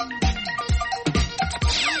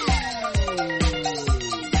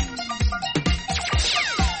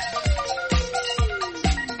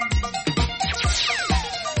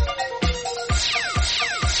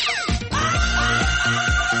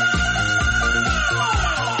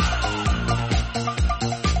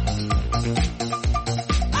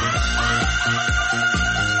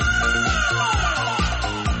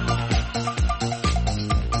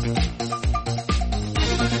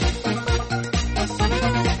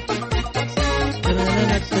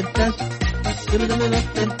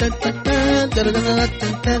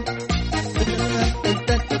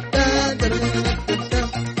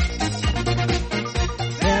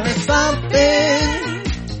 There is something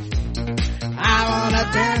I wanna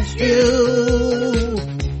ask you.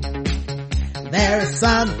 There is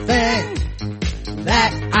something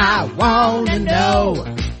that I wanna know.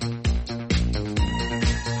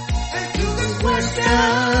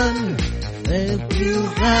 Question, if you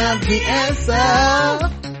have the answer,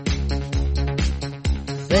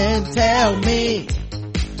 then tell me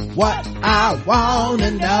what I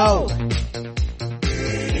wanna know.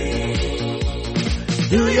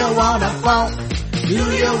 Do you wanna funk? Do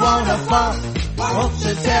you wanna funk? Won't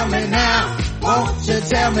you tell me now? Won't you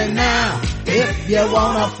tell me now? If you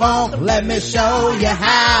wanna funk, let me show you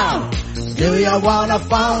how. Do you wanna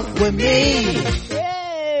funk with me?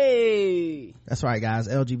 Hey, that's right, guys.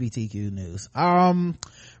 LGBTQ news.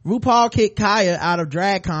 RuPaul kicked Kaya out of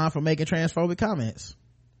DragCon for making transphobic comments.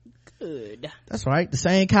 good. That's right. The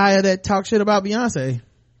same Kaya that talked shit about Beyonce.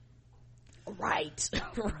 Right.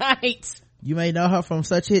 Right. You may know her from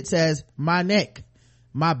such hits as My Neck,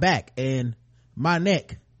 My Back, and My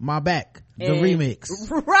Neck, My Back, the remix.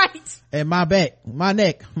 Right. And My Back, My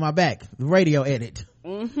Neck, My Back, the radio edit.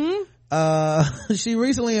 She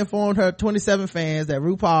recently informed her 27 fans that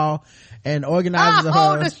RuPaul and organizers of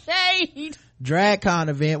her the shade. DragCon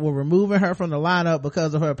event were removing her from the lineup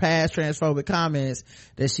because of her past transphobic comments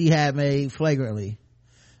that she had made flagrantly.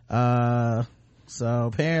 So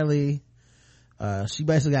apparently, she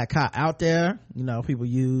basically got caught out there. You know, people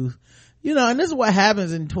use, you know, and this is what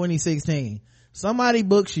happens in 2016. Somebody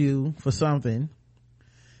books you for something.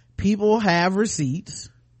 People have receipts.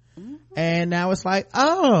 And now it's like,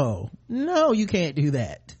 oh, no, you can't do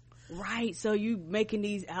that. Right. So you making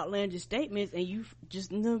these outlandish statements and you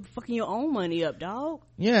just fucking your own money up, dog.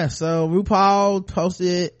 Yeah. So RuPaul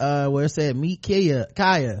posted, where it said meet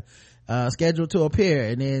Kaya, scheduled to appear.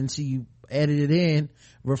 And then she edited in,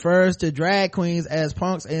 refers to drag queens as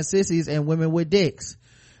punks and sissies and women with dicks.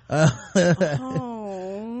 So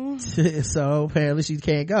apparently she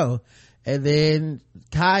can't go. And then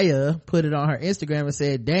Kaya put it on her Instagram and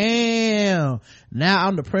said, damn, now I'm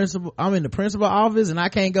in the principal office and I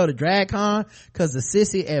can't go to DragCon because the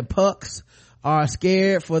sissy and pucks are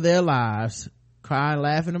scared for their lives. Crying,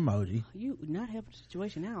 laughing emoji. You not helping the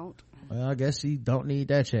situation out. Well, I guess she don't need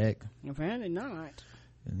that check. Apparently not.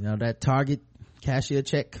 You know, that Target cashier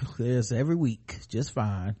check clears every week just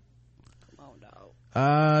fine.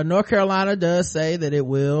 North Carolina does say that it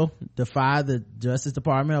will defy the Justice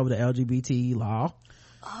Department over the LGBT law.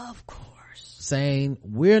 Of course. Saying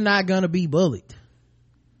we're not gonna be bullied.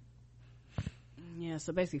 Yeah,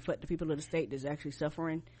 so basically fuck the people of the state that's actually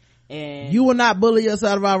suffering. And you will not bully us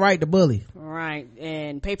out of our right to bully. Right.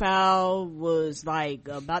 And PayPal was like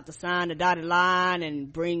about to sign the dotted line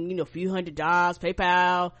and bring, a few $100.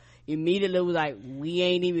 PayPal immediately was like, we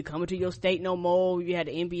ain't even coming to your state no more. You had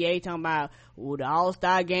the NBA talking about, well, the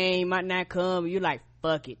All-Star game might not come. You're like,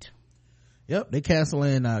 fuck it. Yep, they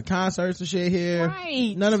canceling concerts and shit here.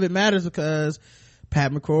 Right. None of it matters because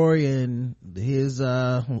Pat McCrory and his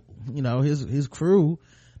his crew,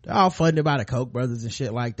 they're all funded by the Koch brothers and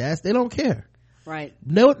shit like that. They don't care. Right.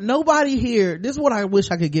 Nobody here, this is what I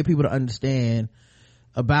wish I could get people to understand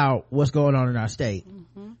about what's going on in our state.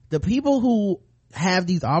 Mm-hmm. The people who have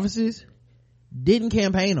these offices didn't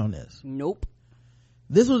campaign on this. Nope.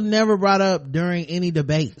 This was never brought up during any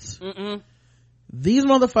debates. Mm-mm. These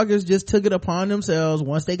motherfuckers just took it upon themselves.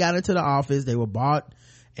 Once they got into the office, they were bought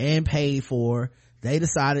and paid for. They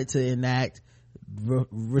decided to enact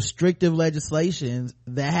restrictive legislations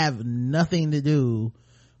that have nothing to do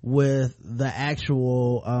with the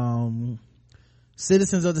actual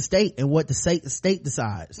citizens of the state and what the state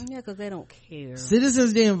decides. Yeah, because they don't care.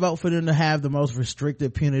 Citizens didn't vote for them to have the most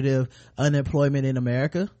restrictive, punitive unemployment in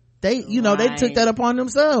America. They, they took that upon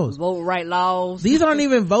themselves. Vote right laws. These aren't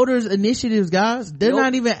even voters initiatives, guys. They're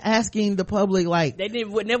not even asking the public, like. They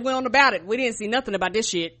never went on about it. We didn't see nothing about this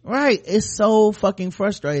shit. Right. It's so fucking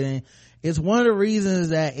frustrating. It's one of the reasons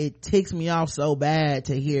that it ticks me off so bad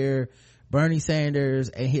to hear Bernie Sanders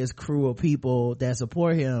and his crew of people that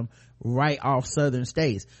support him write off southern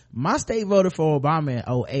states. My state voted for Obama in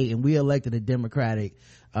 2008 and we elected a Democratic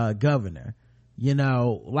governor.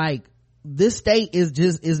 Like, this state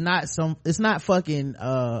it's not fucking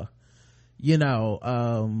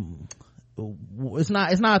it's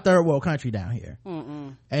not a third world country down here.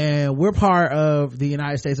 Mm-mm. And we're part of the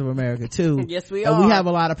United States of America too. Yes, we are. And we have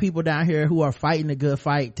a lot of people down here who are fighting the good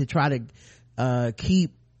fight to try to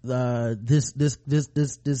keep this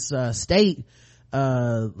state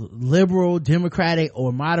liberal, democratic,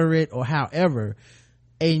 or moderate, or however.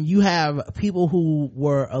 And you have people who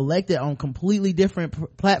were elected on completely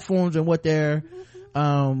different platforms than what they're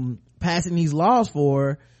passing these laws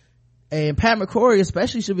for. And Pat McCrory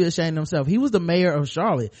especially should be ashamed of himself. He was the mayor of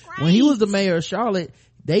Charlotte. Right. When he was the mayor of Charlotte,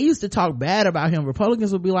 they used to talk bad about him.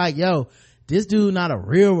 Republicans would be like, yo, this dude not a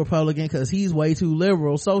real Republican because he's way too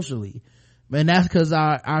liberal socially. And that's because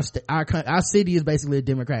our city is basically a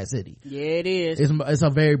Democrat city. Yeah, it is. It's a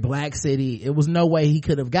very black city. It was no way he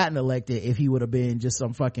could have gotten elected if he would have been just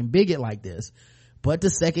some fucking bigot like this. But the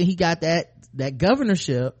second he got that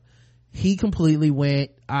governorship, he completely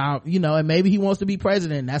went, and maybe he wants to be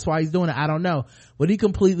president. That's why he's doing it. I don't know. But he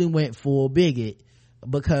completely went full bigot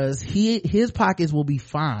because his pockets will be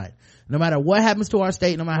fine. No matter what happens to our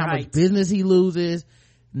state, no matter how much business he loses,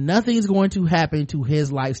 nothing's going to happen to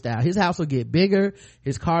his lifestyle. His house will get bigger,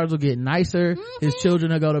 his cars will get nicer, his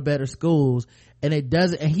children will go to better schools, and he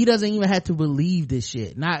doesn't even have to believe this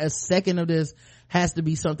shit. Not a second of this has to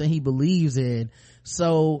be something he believes in.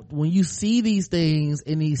 So when you see these things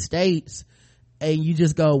in these states and you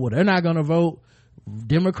just go, well, they're not gonna vote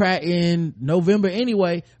Democrat in November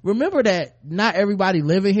anyway, remember that not everybody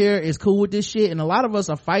living here is cool with this shit, and a lot of us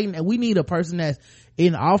are fighting, and we need a person that's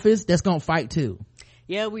in office that's gonna fight too.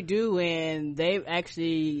 Yeah, we do. And they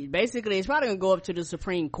actually, basically, it's probably gonna go up to the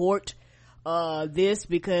Supreme Court,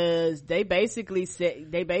 because they basically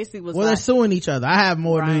was they're suing each other. I have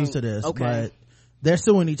more news to this. Okay. But they're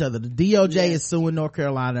suing each other. The DOJ is suing North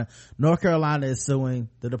Carolina. North Carolina is suing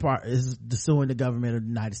suing the government of the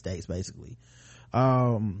United States, basically.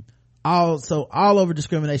 All over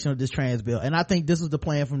discrimination of this trans bill. And I think this was the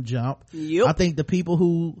plan from jump. Yep. I think the people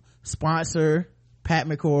who sponsor Pat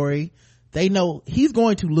McCrory, they know he's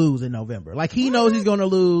going to lose in November. Like, he knows he's going to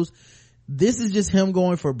lose. This is just him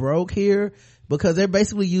going for broke here, because they're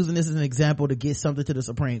basically using this as an example to get something to the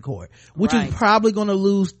Supreme Court, which is probably going to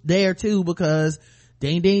lose there too, because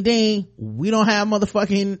ding ding ding, we don't have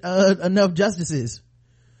motherfucking enough justices.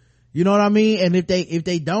 You know what I mean? And if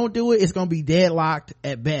they don't do it, it's going to be deadlocked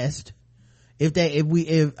at best. If they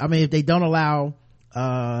don't allow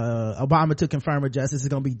Obama to confirm a justice, it's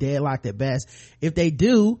going to be deadlocked at best. If they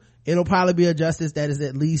do, it'll probably be a justice that is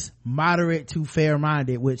at least moderate to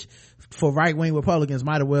fair-minded, which for right-wing Republicans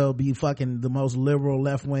might as well be fucking the most liberal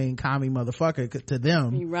left-wing commie motherfucker to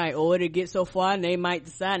them. Right. Or it'll get so far and they might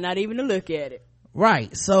decide not even to look at it.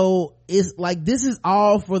 Right. So it's like, this is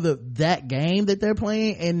all for that game that they're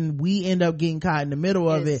playing, and we end up getting caught in the middle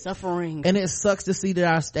of it. Suffering. And it sucks to see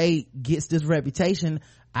that our state gets this reputation.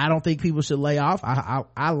 I don't think people should lay off.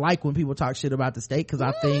 I like when people talk shit about the state, because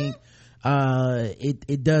I think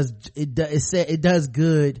it does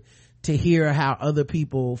good to hear how other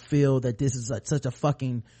people feel that this is such a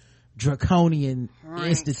fucking draconian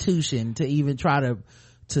institution to even try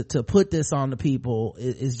to put this on the people.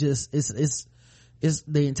 It's just it's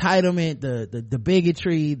the entitlement, the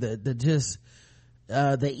bigotry,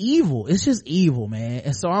 the evil. It's just evil, man.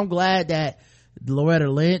 And so I'm glad that Loretta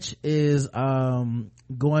Lynch is going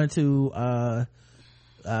to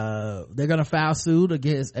they're gonna file suit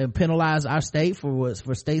against and penalize our state for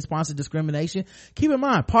state sponsored discrimination. Keep in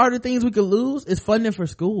mind, part of the things we could lose is funding for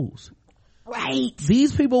schools. Right.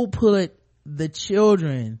 These people put the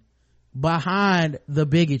children behind the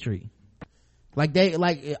bigotry.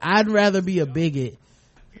 I'd rather be a bigot.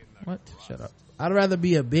 What? Shut up. I'd rather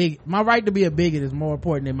be a bigot. My right to be a bigot is more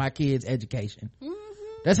important than my kids' education. Mm-hmm.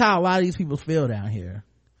 That's how a lot of these people feel down here.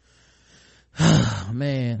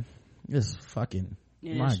 Man, it's fucking,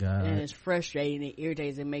 my God. And it's frustrating, it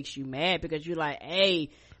irritates, it makes you mad, because you're like, hey,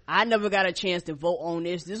 I never got a chance to vote on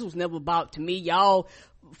this. This was never about to me. Y'all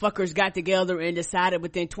fuckers got together and decided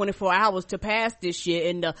within 24 hours to pass this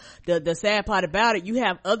shit. And the sad part about it, you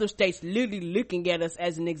have other states literally looking at us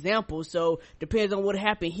as an example. So depends on what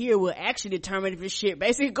happened here will actually determine if this shit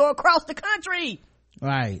basically go across the country.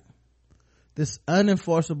 Right. this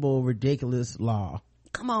unenforceable, ridiculous law.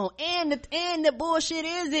 Come on. And the bullshit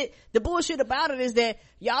the bullshit about it is that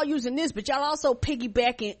y'all using this, but y'all also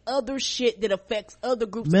piggybacking other shit that affects other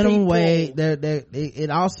groups of minimum people. wage. It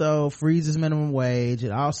also freezes minimum wage.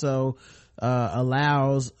 It also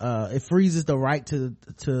allows it freezes the right to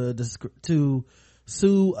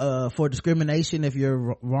sue for discrimination if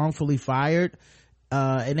you're wrongfully fired,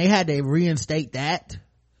 and they had to reinstate that,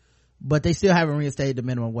 but they still haven't reinstated the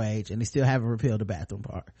minimum wage, and they still haven't repealed the bathroom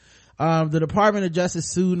part. The Department of Justice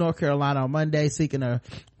sued North Carolina on Monday, seeking a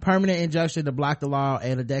permanent injunction to block the law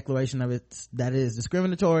and a declaration of it that it is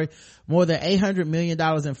discriminatory. More than $800 million in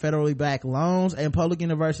federally backed loans and public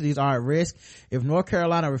universities are at risk if North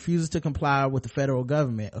Carolina refuses to comply with the federal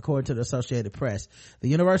government, according to the Associated Press. The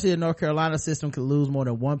University of North Carolina system could lose more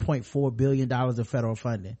than $1.4 billion in federal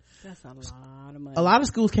funding. That's a lot of money. A lot of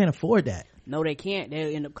schools can't afford that. No, they can't.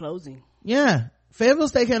 They'll end up closing. Yeah. Fayetteville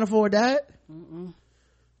State can't afford that. Mm-mm.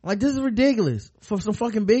 Like, this is ridiculous for some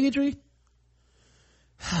fucking bigotry.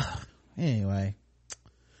 Anyway,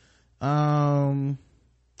 all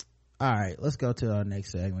right, let's go to our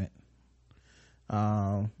next segment.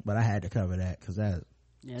 But I had to cover that because that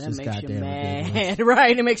makes you mad. ridiculous.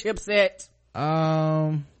 Right, it makes you upset.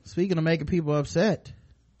 Speaking of making people upset,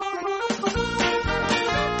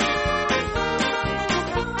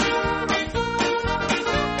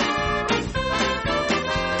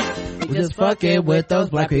 we're just fucking with those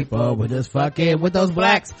black people. We're just fucking with those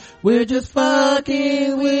blacks. We're just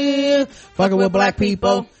fucking with black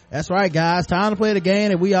people. That's right, guys. Time to play the game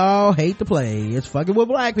that we all hate to play. It's fucking with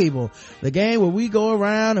black people. The game where we go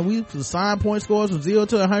around and we assign point scores from 0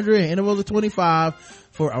 to 100 in intervals of 25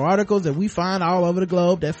 for articles that we find all over the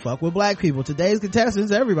globe that fuck with black people. Today's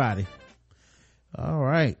contestants, everybody. All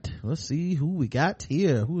right. Let's see who we got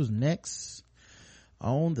here. Who's next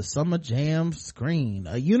on the Summer Jam screen?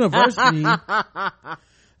 A university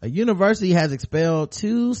has expelled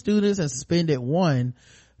 2 students and suspended 1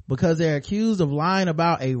 because they're accused of lying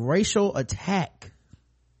about a racial attack.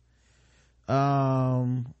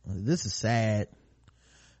 This is sad.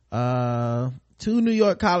 2 New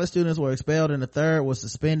York college students were expelled and the third was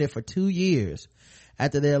suspended for 2 years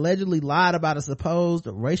after they allegedly lied about a supposed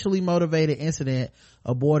racially motivated incident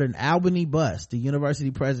aboard an Albany bus, the university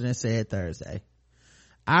president said Thursday.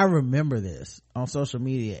 I remember this on social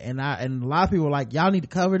media and a lot of people were like, y'all need to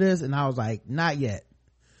cover this, and I was like, not yet.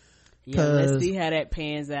 Yeah, let's see how that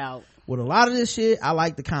pans out. With a lot of this shit, I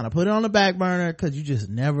like to kind of put it on the back burner because you just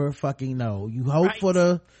never fucking know. You hope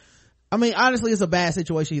honestly, it's a bad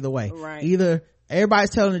situation either way. Right. Either everybody's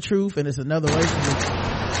telling the truth and it's another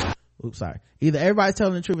either everybody's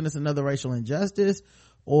telling the truth and it's another racial injustice,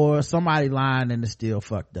 or somebody lying and it's still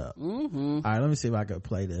fucked up. Mm-hmm. All right, let me see if I can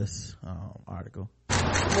play this article.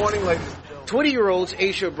 Good morning, ladies and gentlemen. 20-year-olds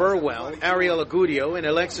Aisha Burwell, Ariel Agudio, and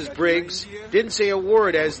Alexis Briggs didn't say a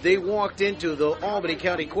word as they walked into the Albany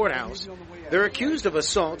County Courthouse. They're accused of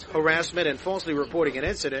assault, harassment, and falsely reporting an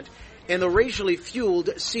incident in the racially fueled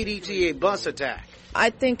CDTA bus attack.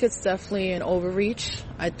 I think it's definitely an overreach.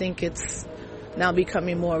 I think it's now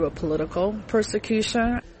becoming more of a political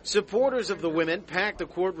persecution. Supporters of the women packed the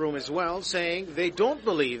courtroom as well, saying they don't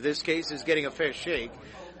believe this case is getting a fair shake.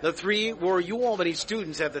 The 3 were UAlbany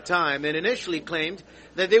students at the time and initially claimed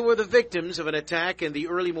that they were the victims of an attack in the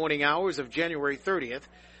early morning hours of January 30th.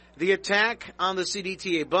 The attack on the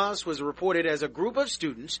CDTA bus was reported as a group of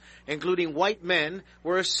students, including white men,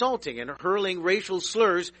 were assaulting and hurling racial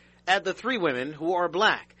slurs at the 3 women who are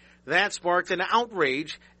black. That sparked an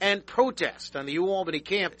outrage and protest on the UAlbany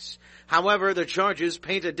campus. However, the charges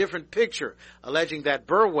paint a different picture, alleging that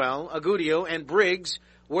Burwell, Agudio, and Briggs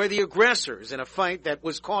were the aggressors in a fight that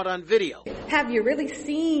was caught on video. Have you really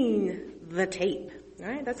seen the tape? All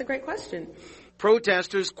right, that's a great question.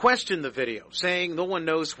 Protesters questioned the video, saying no one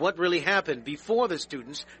knows what really happened before the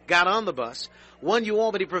students got on the bus. One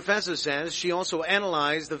UAlbany professor says she also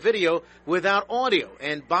analyzed the video without audio,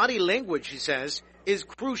 and body language, she says, is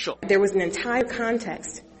crucial. There was an entire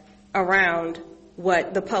context around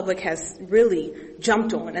what the public has really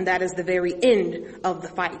jumped on, and that is the very end of the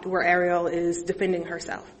fight where Ariel is defending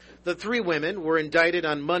herself. The 3 women were indicted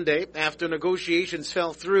on Monday after negotiations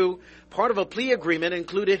fell through. Part of a plea agreement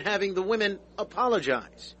included having the women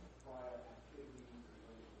apologize.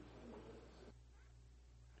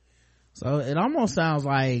 So it almost sounds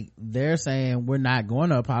like they're saying we're not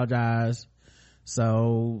going to apologize,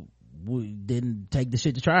 so we didn't take the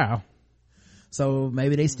shit to trial. So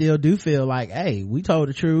maybe they still do feel like, hey, we told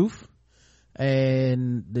the truth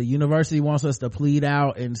and the university wants us to plead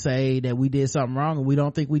out and say that we did something wrong, and we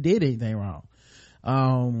don't think we did anything wrong.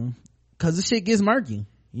 Cause the shit gets murky.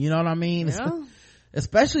 You know what I mean? Yeah.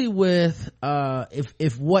 especially with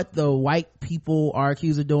if what the white people are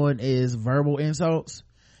accused of doing is verbal insults,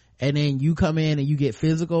 and then you come in and you get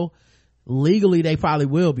physical, legally they probably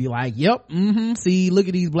will be like, yep, see, look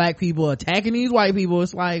at these black people attacking these white people.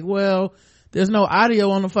 It's like, well, there's no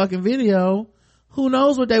audio on the fucking video. Who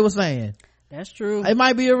knows what they were saying? That's true. It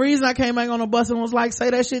might be a reason I came back on the bus and was like, say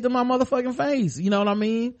that shit to my motherfucking face. You know what I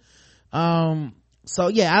mean? So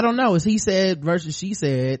yeah, I don't know. It's he said versus she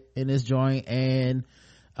said in this joint, and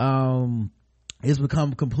it's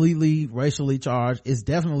become completely racially charged. It's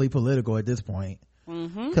definitely political at this point.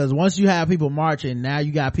 Because once you have people marching, now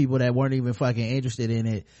you got people that weren't even fucking interested in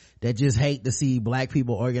it, that just hate to see black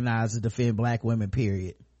people organized to defend black women,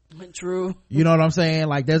 period. True. You know what I'm saying?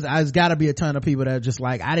 Like there's gotta be a ton of people that are just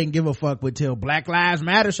like, I didn't give a fuck until Black Lives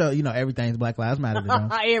Matter show, you know, everything's Black Lives Matter to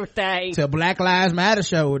them. Everything. Till Black Lives Matter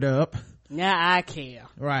showed up. Now I care.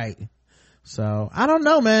 Right. So I don't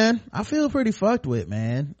know, man. I feel pretty fucked with,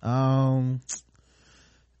 man.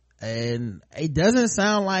 And it doesn't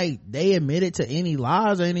sound like they admitted to any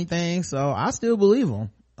lies or anything, so I still believe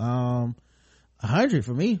them. 100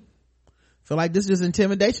 for me. Feel like this is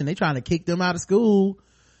intimidation. They trying to kick them out of school,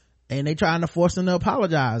 and they trying to force them to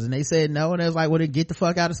apologize, and they said no, and it's like, well, then get the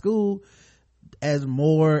fuck out of school, as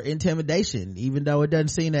more intimidation, even though it doesn't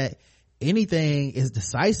seem that anything is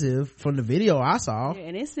decisive from the video I saw. Yeah,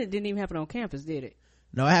 and this didn't even happen on campus, did it?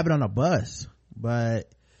 No, it happened on a bus,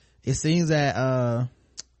 but it seems that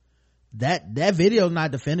that video is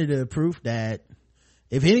not definitive proof that,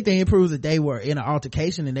 if anything, it proves that they were in an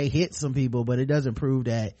altercation and they hit some people, but it doesn't prove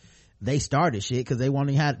that they started shit, because they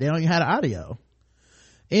only had the audio.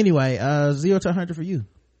 Anyway, 0 to 100 for you.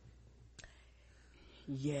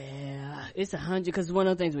 Yeah, it's 100, because one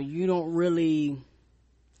of the things when you don't really,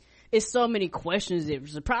 it's so many questions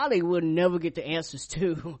that probably would never get the answers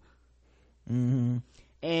to. And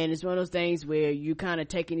it's one of those things where you kind of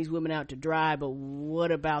taking these women out to dry, but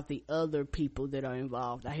what about the other people that are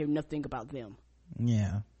involved? I hear nothing about them.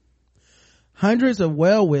 Yeah. Hundreds of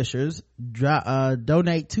well-wishers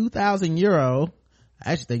donate €2,000.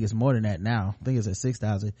 I actually think it's more than that now. I think it's at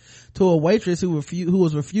 6,000 to a waitress who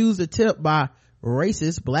was refused a tip by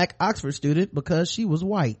racist black Oxford student because she was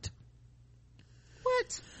white.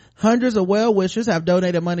 What? Hundreds of well-wishers have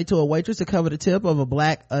donated money to a waitress to cover the tip of a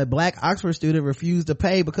black Oxford student refused to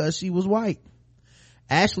pay because she was white.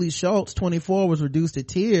 Ashley Schultz, 24, was reduced to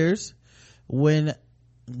tears when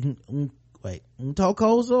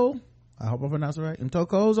Ntokozo, I hope I pronounced it right,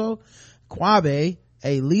 Ntokozo Kwabe,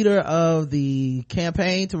 a leader of the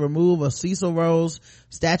campaign to remove a Cecil Rhodes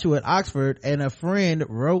statue at Oxford, and a friend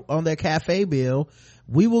wrote on their cafe bill,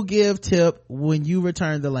 "We will give tip when you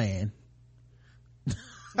return the land."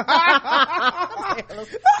 What the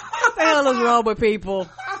hell is wrong with people?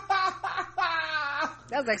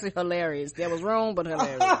 That's actually hilarious. That was wrong, but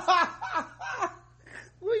hilarious.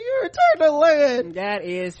 Will you return the land? That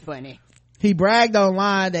is funny. He bragged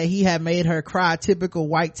online that he had made her cry typical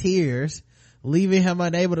white tears, leaving him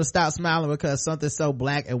unable to stop smiling because something so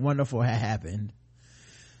black and wonderful had happened.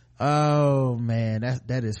 Oh man,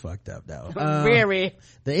 that is fucked up though. Very.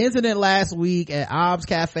 The incident last week at Ob's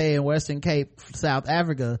Cafe in Western Cape, South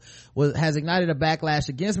Africa, has ignited a backlash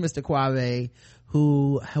against Mr. Kwabe,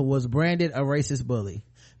 who was branded a racist bully.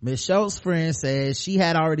 Ms. Schultz's friend says she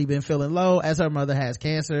had already been feeling low as her mother has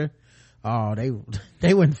cancer. Oh, they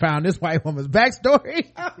went and found this white woman's backstory.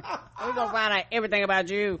 We're gonna find out everything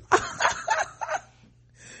about you.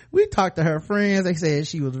 We talked to her friends. They said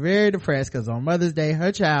she was very depressed because on Mother's Day,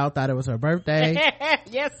 her child thought it was her birthday.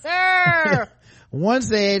 Yes, sir. One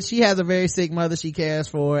said she has a very sick mother she cares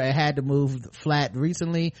for and had to move flat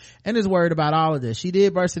recently and is worried about all of this. She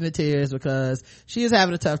did burst into tears because she is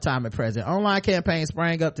having a tough time at present. Online campaign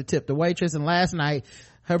sprang up to tip the waitress, and last night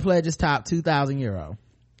her pledges topped €2,000.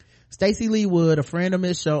 Stacey Lee Wood, a friend of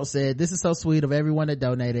Ms. Schultz, said, "This is so sweet of everyone that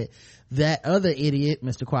donated. That other idiot,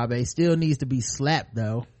 Mr. Kwabe, still needs to be slapped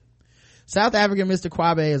though." South African Mr.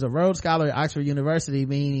 Kwabe is a Rhodes Scholar at Oxford University,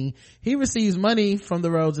 meaning he receives money from the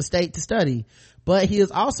Rhodes Estate to study, but he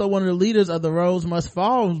is also one of the leaders of the Rhodes Must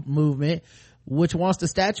Fall movement, which wants the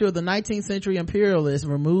statue of the 19th century imperialist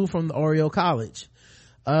removed from the Oriel College.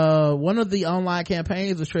 One of the online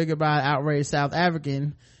campaigns was triggered by an outraged South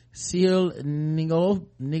African, Seal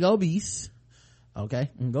Ngobis,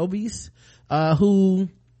 who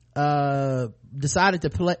decided to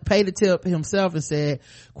pay the tip himself and said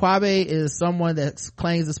Kwabe is someone that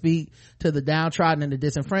claims to speak to the downtrodden and the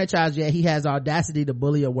disenfranchised, yet he has audacity to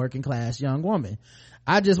bully a working class young woman.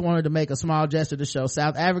 "I just wanted to make a small gesture to show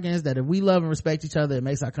South Africans that if we love and respect each other, it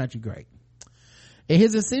makes our country great." In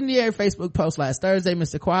his incendiary Facebook post last Thursday,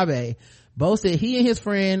 Mr. Kwabe boasted he and his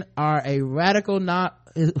friend are a radical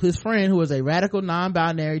his friend, who is a radical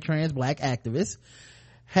non-binary trans black activist,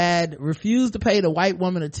 had refused to pay the white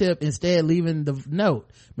woman a tip, instead leaving the note.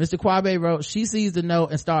 Mr. Kwabe wrote, she sees the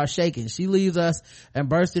note and starts shaking. She leaves us and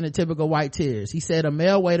bursts into typical white tears. He said a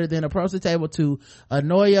male waiter then approached the table to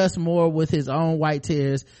annoy us more with his own white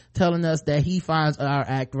tears, telling us that he finds our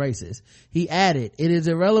act racist. He added, it is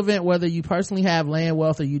irrelevant whether you personally have land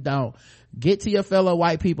wealth or you don't. Get to your fellow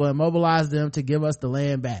white people and mobilize them to give us the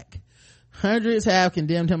land back. Hundreds have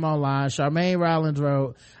condemned him online. Charmaine Rollins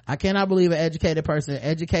wrote, I cannot believe an educated person,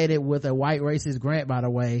 educated with a white racist grant, by the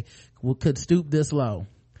way, could stoop this low.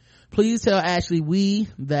 Please tell Ashley we,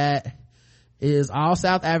 that is all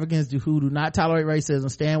South Africans who do not tolerate racism,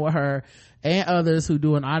 stand with her and others who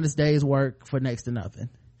do an honest day's work for next to nothing.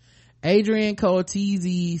 Adrian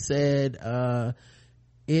Coetzee said,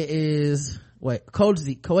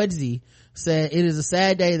 Coetzee said it is a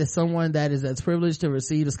sad day that someone that is as privileged to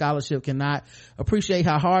receive a scholarship cannot appreciate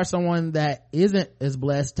how hard someone that isn't as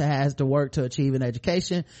blessed has to work to achieve an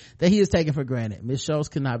education that he is taken for granted. Ms. Schultz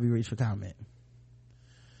cannot be reached for comment.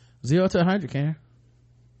 0 to 100, Karen.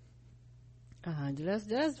 100.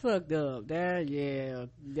 That's fucked up. The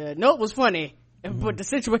note was funny, but the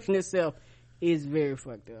situation itself is very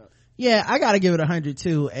fucked up. Yeah, I gotta give it 100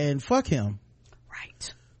 too, and fuck him.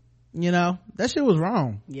 Right. You know, that shit was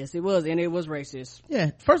wrong. Yes, it was, and it was racist.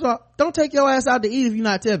 Yeah, first of all, don't take your ass out to eat if you're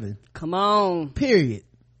not tipping. Come on. Period.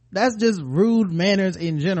 That's just rude manners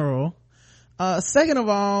in general. Second of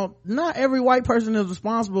all, not every white person is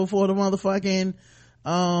responsible for the motherfucking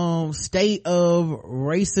state of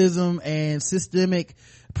racism and systemic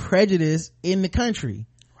prejudice in the country.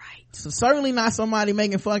 Right. So certainly not somebody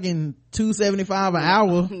making fucking $2.75 an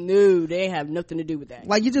hour. No, they have nothing to do with that.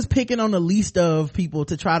 Like, you're just picking on the least of people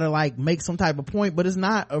to try to like make some type of point, but it's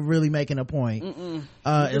not really making a point.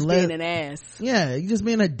 Just being an ass. Yeah, you just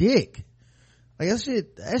being a dick. Like,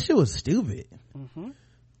 that shit was stupid.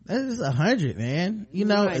 That is 100, man. You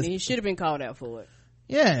know, right, and he should have been called out for it.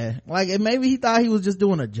 Yeah, like, and maybe he thought he was just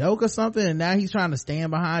doing a joke or something, and now he's trying to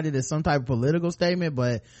stand behind it as some type of political statement,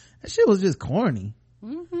 but that shit was just corny.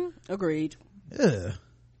 Agreed. Ugh.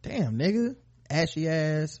 Damn, nigga. Ashy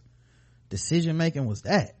ass decision making was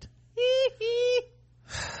that.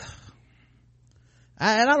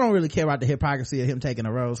 And I don't really care about the hypocrisy of him taking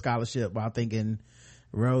a Rhodes Scholarship while thinking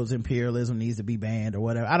Rhodes imperialism needs to be banned or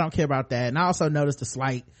whatever. I don't care about that. And I also noticed the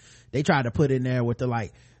slight they tried to put in there with the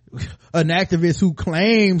like, an activist who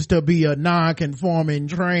claims to be a non-conforming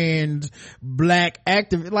trans black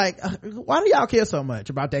activist. Like, why do y'all care so much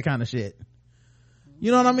about that kind of shit?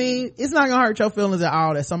 You know what I mean? It's not gonna hurt your feelings at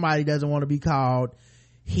all that somebody doesn't want to be called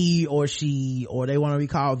he or she, or they want to be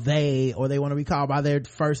called they, or they want to be called by their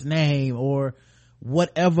first name, or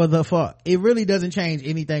whatever the fuck. It really doesn't change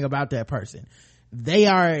anything about that person. They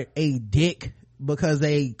are a dick because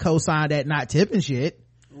they co-signed that not tipping shit.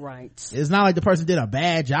 Right. It's not like the person did a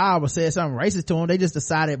bad job or said something racist to them. They just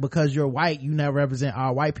decided because you're white, you never represent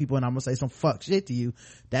all white people, and I'm gonna say some fuck shit to you.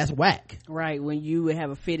 That's whack. Right. When you would have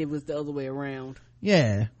a fit, it was the other way around.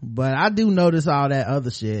 Yeah, but I do notice all that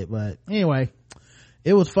other shit. But anyway,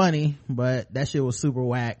 it was funny, but that shit was super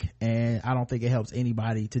whack, and I don't think it helps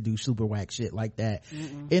anybody to do super whack shit like that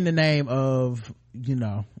in the name of, you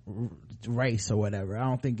know, race or whatever. I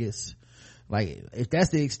don't think it's like, if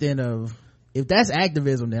that's the extent of, if that's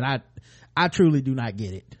activism, then I truly do not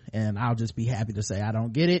get it, and I'll just be happy to say I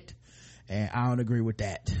don't get it, and I don't agree with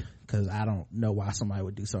that, because I don't know why somebody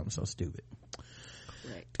would do something so stupid.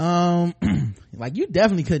 Correct. Like, you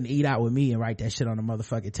definitely couldn't eat out with me and write that shit on the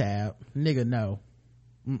motherfucking tab, nigga. No.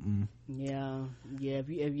 Yeah.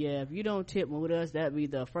 If you don't tip with us, that'd be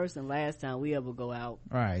the first and last time we ever go out.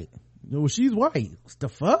 Right. Well, she's white. What the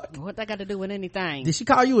fuck? What that got to do with anything? Did she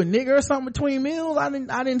call you a nigger or something between meals? I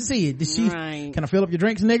didn't see it. Did she? Right. Can I fill up your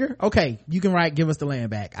drinks, nigger? Okay, you can write, give us the land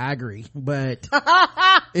back. I agree. But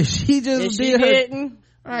if she just she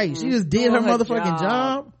just did her motherfucking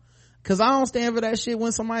job. Cause I don't stand for that shit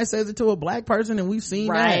when somebody says it to a black person, and we've seen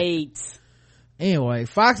that. Anyway,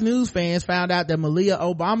 Fox News fans found out that Malia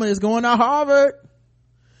Obama is going to Harvard,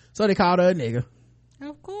 so they called her a nigger.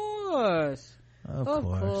 Of course. Of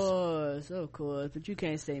course. But you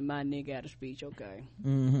can't say my nigga out of speech, okay?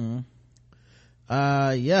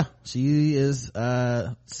 Yeah, she is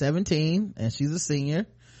 17, and she's a senior,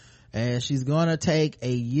 and she's gonna take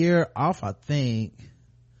a year off, I think.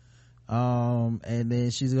 And then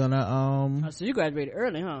she's gonna so you graduated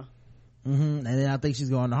early, huh? And then I think she's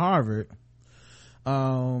going to Harvard.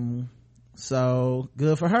 So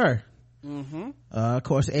good for her. Of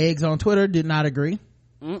course, Eggs on Twitter did not agree.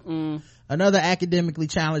 Another academically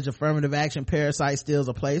challenged affirmative action parasite steals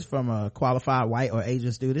a place from a qualified white or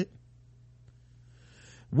Asian student.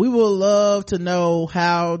 We would love to know,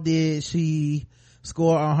 how did she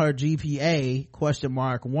score on her GPA? ?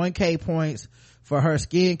 1K points for her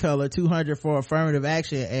skin color, 200 for affirmative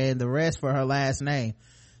action, and the rest for her last name.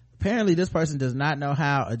 Apparently this person does not know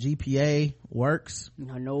how a GPA works.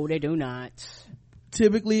 No, they do not.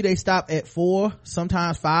 Typically they stop at 4,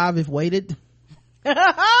 sometimes 5 if weighted.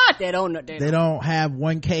 They don't know. They don't have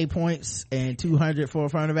 1K points and 200 for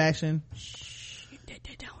affirmative action. They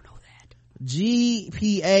don't know that.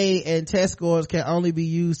 GPA and test scores can only be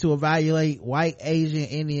used to evaluate white, Asian,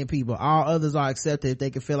 Indian people. All others are accepted if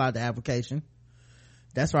they can fill out the application.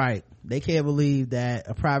 That's right. They can't believe that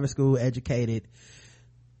a private school educated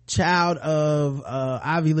child of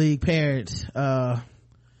Ivy League parents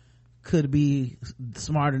could be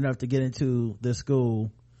smart enough to get into the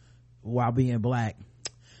school while being black.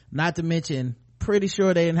 Not to mention, pretty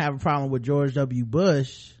sure they didn't have a problem with George W.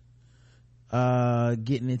 Bush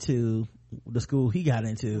getting into the school he got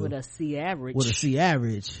into with a C average,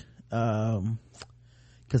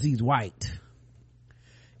 because he's white.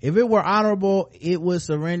 If it were honorable, it would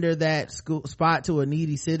surrender that school spot to a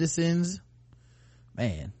needy citizens.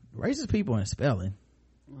 Man, racist people in spelling,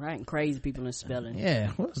 right? And crazy people in spelling. Yeah,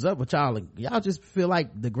 what's up with y'all? Y'all just feel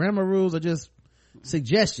like the grammar rules are just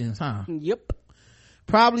suggestions, huh? Yep.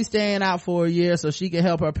 Probably staying out for a year so she can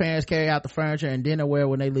help her parents carry out the furniture and dinnerware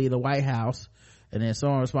when they leave the White House. And then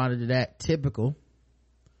someone responded to that. Typical.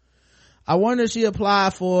 I wonder if she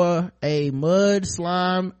applied for a mud,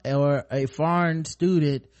 slime, or a foreign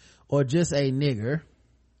student, or just a nigger.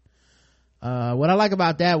 What I like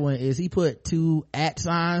about that one is he put 2 @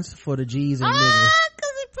 signs for the G's and nigger.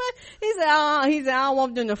 He said, I don't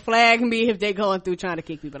want them to flag me if they're going through trying to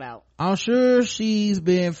kick people out. I'm sure she's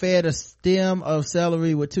been fed a stem of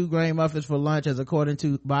celery with 2 grain muffins for lunch, as according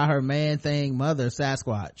to by her man thing mother,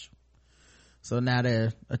 Sasquatch. So now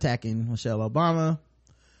they're attacking Michelle Obama,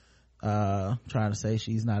 trying to say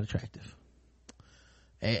she's not attractive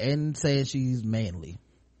and saying she's manly.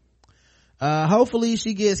 Hopefully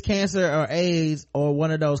she gets cancer or AIDS or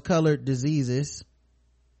one of those colored diseases.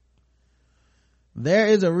 There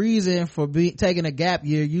is a reason for taking a gap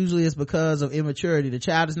year. Usually it's because of immaturity. The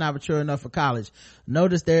child is not mature enough for college.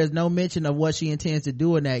 Notice there is no mention of what she intends to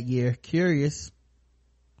do in that year. Curious.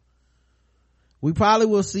 We probably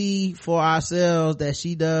will see for ourselves that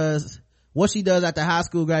what she does after high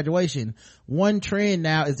school graduation. One trend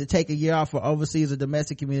now is to take a year off for overseas or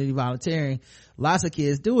domestic community volunteering. Lots of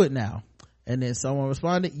kids do it now. And then someone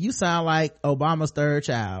responded, you sound like Obama's 3rd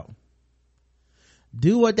child.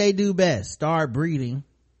 Do what they do best. Start breeding.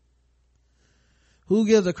 Who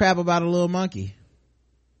gives a crap about a little monkey?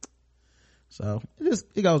 So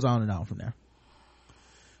it goes on and on from there.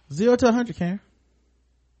 0 to 100, Karen.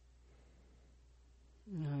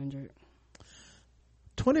 100.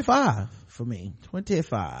 25 for me.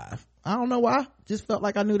 25. I don't know why. Just felt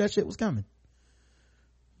like I knew that shit was coming.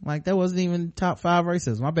 Like that wasn't even top 5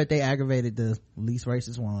 racism. I bet they aggravated the least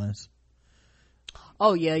racist ones.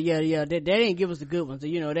 Oh yeah. They didn't give us the good ones.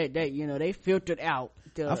 They filtered out.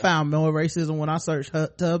 I found more racism when I searched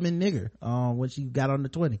Tubman nigger when she got on the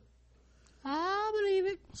 20. I believe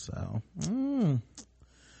it. So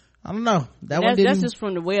I don't know. That's just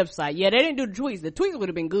from the website. Yeah, they didn't do the tweets. The tweets would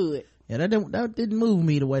have been good. Yeah, that didn't move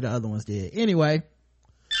me the way the other ones did. Anyway,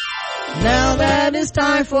 now that it's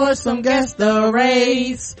time for some Guess the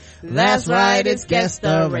Race. That's right, it's Guess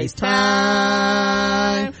the Race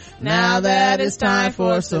time. Now that it's time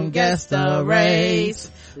for some Guess the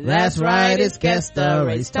Race. That's right, it's Guess the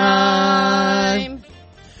Race time.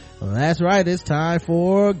 That's right, it's time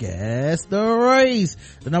for Guess the Race,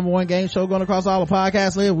 the #1 game show going across all the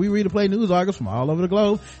podcast land. We read and play news articles from all over the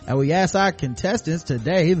globe, and we ask our contestants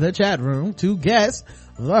today, the chat room, to guess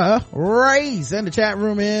the race. And the chat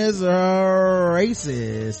room is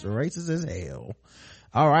racist as hell.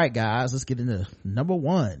 All right, guys, let's get into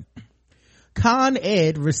 #1. Con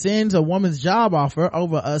Ed rescinds a woman's job offer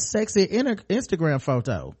over a sexy Instagram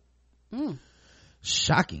photo.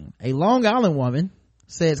 Shocking. A Long Island woman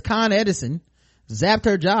says Con Edison zapped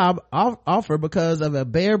her job offer because of a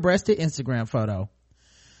bare-breasted Instagram photo.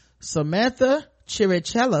 Samantha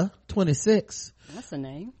Chiricella, 26. That's a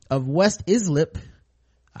name. Of West Islip,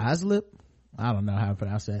 I don't know how to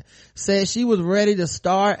pronounce that, said she was ready to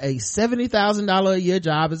start a $70,000 a year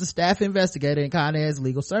job as a staff investigator in Con Ed's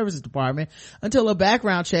legal services department until a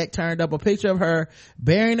background check turned up a picture of her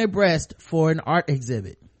bearing a breast for an art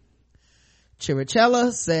exhibit.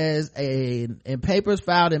 Chiricella says in papers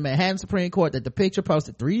filed in Manhattan Supreme Court that the picture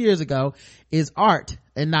posted 3 years ago is art,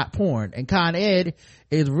 and not porn. And Con Ed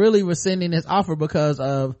is really rescinding his offer because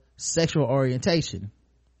of sexual orientation.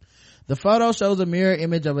 The photo shows a mirror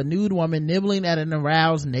image of a nude woman nibbling at an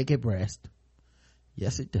aroused naked breast.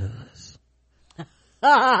 Yes, it does.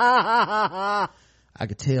 I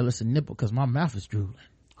could tell it's a nipple because my mouth is drooling.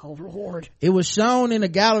 Oh Lord. It was shown in a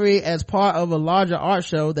gallery as part of a larger art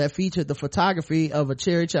show that featured the photography of a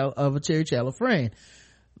Chiricello friend.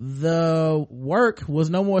 The work was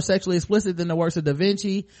no more sexually explicit than the works of Da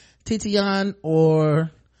Vinci, Titian, or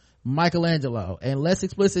Michelangelo, and less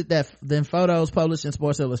explicit than photos published in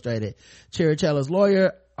Sports Illustrated. Chiricello's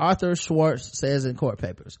lawyer, Arthur Schwartz, says in court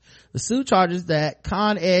papers. The suit charges that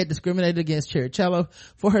Con Ed discriminated against Chiricello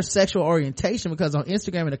for her sexual orientation because on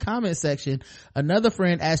Instagram in the comment section, another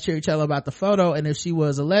friend asked Chiricello about the photo and if she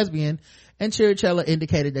was a lesbian, and Chiricello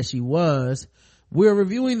indicated that she was. We're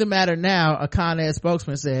reviewing the matter now, a Con Ed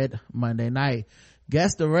spokesman said Monday night.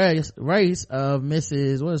 Guess the race of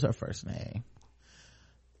Mrs. what is her first name?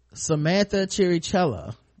 Samantha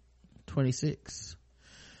Chiricello, 26.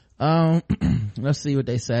 Let's see what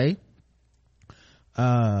they say.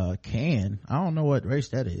 I don't know what race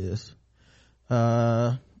that is.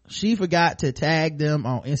 She forgot to tag them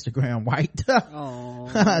on Instagram white.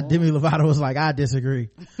 Demi Lovato was like, I disagree.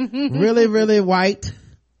 Really, really white.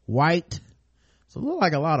 So it look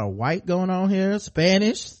like a lot of white going on here.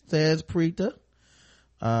 Spanish, says Prieta.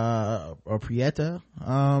 Or Prieta.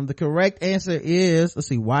 The correct answer is, let's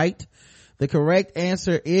see, white. The correct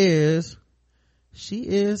answer is, she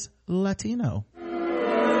is Latino.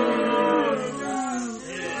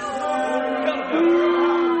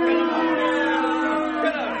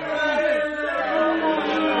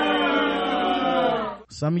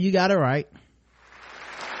 Some of you got it right.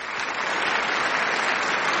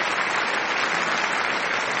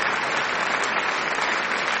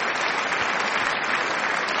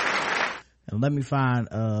 And let me find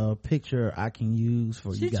a picture I can use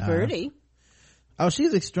for you guys. She's pretty. Oh,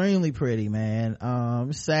 she's extremely pretty, man.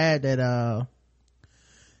 It's sad that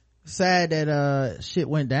shit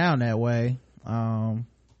went down that way.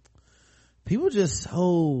 People just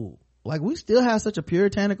so, like, we still have such a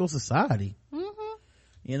puritanical society. Mm-hmm.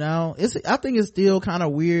 You know, I think it's still kind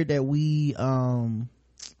of weird that we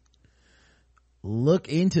look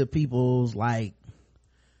into people's like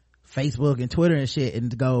Facebook and Twitter and shit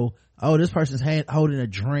and go, oh, this person's holding a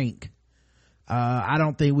drink. I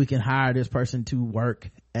don't think we can hire this person to work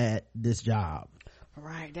at this job.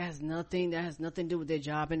 Right. That has nothing to do with their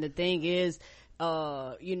job. And the thing is,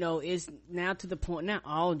 it's now to the point, not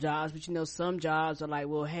all jobs, but some jobs are like,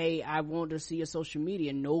 well, hey, I want to see your social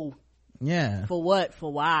media. No. Yeah. For what?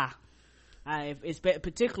 For why?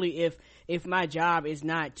 Particularly if my job is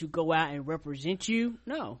not to go out and represent you.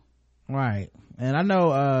 No. Right. And I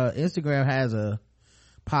know, Instagram has a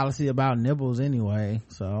policy about nibbles anyway,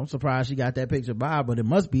 so I'm surprised she got that picture by, but it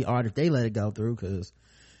must be art if they let it go through, because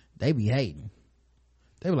they be hating.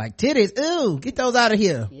 They were like, titties, ooh, get those out of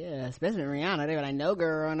here. Yeah, especially Rihanna. They were like, no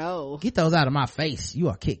girl, no, get those out of my face, you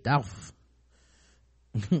are kicked off.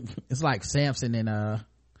 It's like Samson and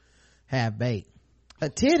Half Baked, a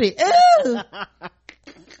titty, ooh.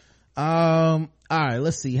 All right,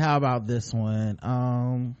 let's see, how about this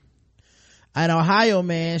one? An Ohio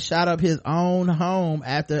man shot up his own home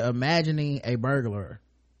after imagining a burglar.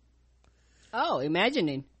 Oh,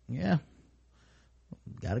 imagining. Yeah.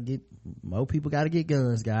 More people gotta get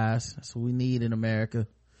guns, guys. That's what we need in America.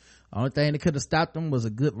 Only thing that could have stopped him was a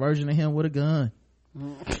good version of him with a gun.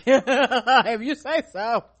 If you say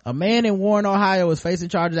so. A man in Warren, Ohio is facing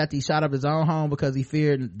charges after he shot up his own home because he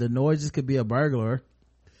feared the noises could be a burglar.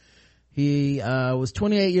 He was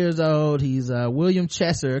 28 years old. He's William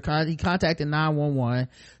Chesser. He contacted 911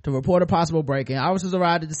 to report a possible break-in. Officers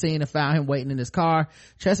arrived at the scene and found him waiting in his car.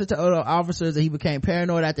 Chesser told officers that he became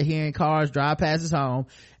paranoid after hearing cars drive past his home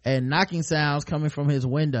and knocking sounds coming from his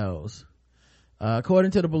windows.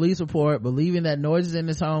 According to the police report, believing that noises in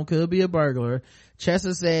his home could be a burglar,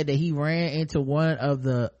 Chesser said that he ran into one of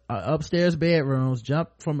the upstairs bedrooms,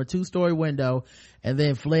 jumped from a 2-story window, and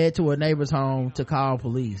then fled to a neighbor's home to call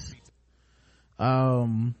police.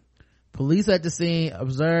 Police at the scene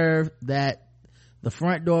observed that the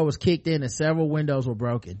front door was kicked in and several windows were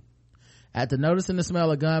broken. After noticing the smell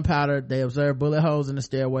of gunpowder, they observed bullet holes in the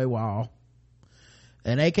stairway wall.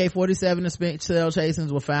 An AK-47 and spent shell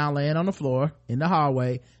casings were found laying on the floor in the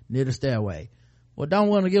hallway near the stairway. Well, don't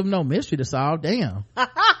want to give them no mystery to solve. Damn.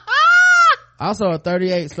 Also, a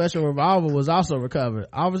 .38 special revolver was also recovered.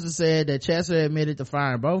 Officers said that Chesser admitted to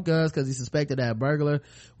firing both guns because he suspected that a burglar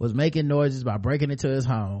was making noises by breaking into his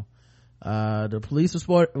home. The police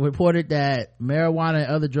reported that marijuana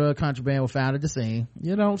and other drug contraband were found at the scene.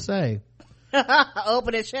 You don't say.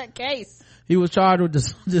 Open and shut case. He was charged with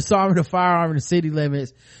disarming a firearm in the city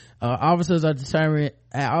limits. Officers are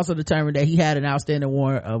also determined that he had an outstanding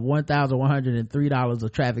warrant of $1,103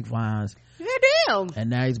 of traffic fines. Damn. And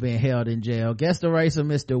now he's being held in jail. Guest eraser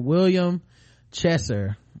Mr. William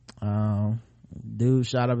Chesser. Dude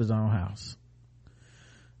shot up his own house.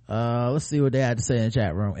 Let's see what they had to say in the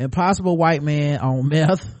chat room. Impossible white man on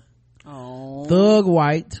meth. Oh. Thug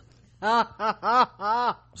white.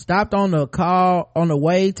 Stopped on the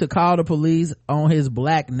way to call the police on his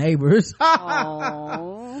black neighbors.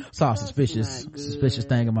 Oh. Saw a suspicious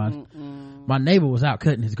thing about my neighbor was out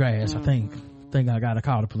cutting his grass. I think I gotta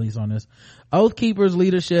call the police on this. Oath Keepers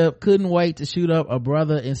leadership couldn't wait to shoot up a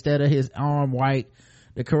brother instead of his arm white.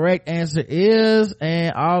 The correct answer is,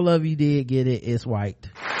 and all of you did get it, it's white.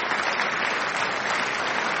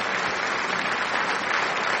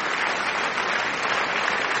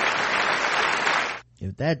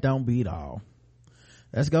 If that don't beat all,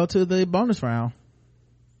 let's go to the bonus round.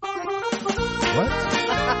 What?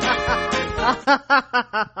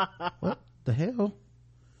 What the hell?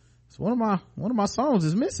 So one of my songs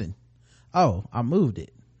is missing. Oh, I moved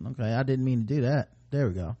it. Okay, I didn't mean to do that. There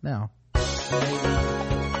we go. Now.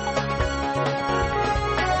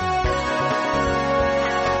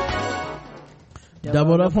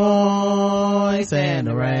 Double the points and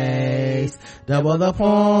the race. Double the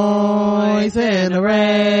points and the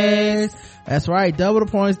race. That's right. Double the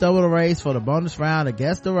points, double the race for the bonus round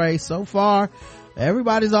against the race. So far,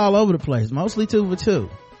 everybody's all over the place. Mostly 2 for 2.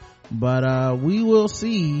 But, we will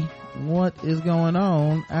see what is going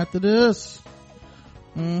on after this.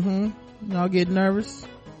 Y'all get nervous?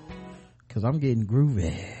 Cause I'm getting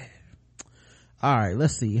groovy. All right.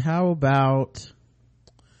 Let's see. How about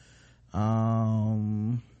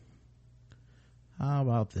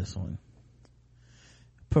this one?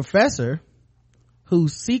 Professor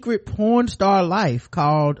whose secret porn star life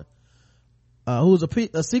called who's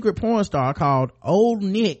a secret porn star called Old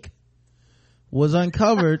Nick was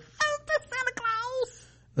uncovered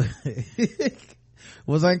Santa Claus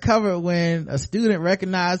was uncovered when a student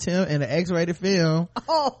recognized him in an X-rated film.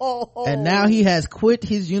 And now he has quit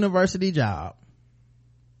his university job.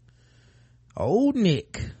 Old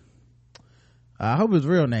Nick. I hope his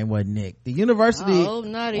real name wasn't Nick. The university. Oh,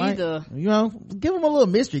 not either. You know, give him a little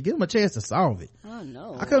mystery. Give him a chance to solve it. Oh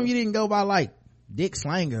no. How come you didn't go by like Dick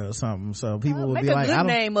Slanger or something? So people would be like, make a good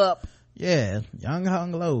name up. Yeah, Young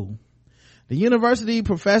Hung Low. The university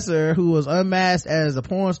professor who was unmasked as a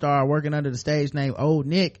porn star working under the stage name Old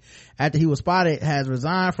Nick after he was spotted has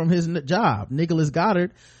resigned from his job. Nicholas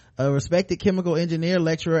Goddard, a respected chemical engineer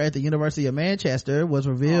lecturer at the University of Manchester, was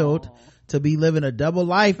revealed to be living a double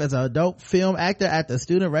life as an adult film actor after a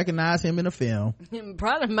student recognized him in a film.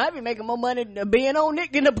 Probably might be making more money being Old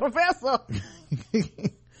Nick than the professor.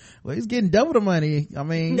 Well, he's getting double the money. I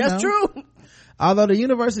mean, that's true. Although the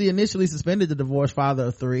university initially suspended the divorced father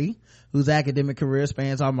of 3, whose academic career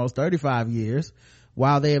spans almost 35 years,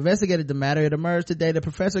 while they investigated the matter, it emerged today that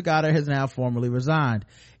Professor Goddard has now formally resigned.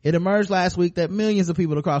 It emerged last week that millions of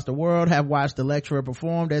people across the world have watched the lecturer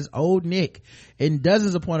performed as Old Nick in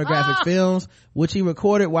dozens of pornographic films, which he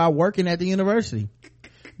recorded while working at the university.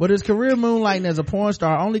 But his career moonlighting as a porn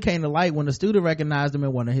star only came to light when the student recognized him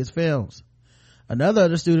in one of his films. Another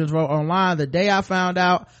of the students wrote online, "The day I found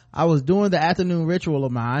out I was doing the afternoon ritual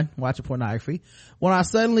of mine, watching pornography, when I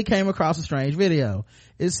suddenly came across a strange video.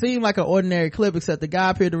 It seemed like an ordinary clip, except the guy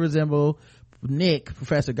appeared to resemble Nick,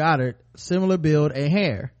 Professor Goddard, similar build and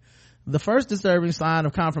hair. The first disturbing sign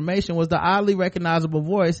of confirmation was the oddly recognizable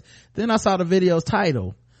voice. Then I saw the video's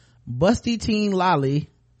title, Busty Teen Lolly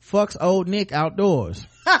Fucks Old Nick Outdoors."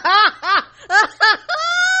 That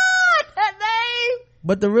name.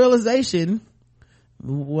 But the realization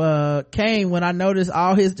came when I noticed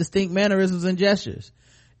all his distinct mannerisms and gestures.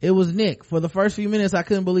 It was Nick. For the first few minutes I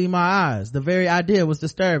couldn't believe my eyes. The very idea was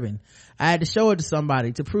disturbing. I had to show it to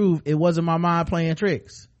somebody to prove it wasn't my mind playing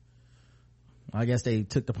tricks. I guess they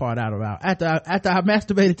took the part out about after I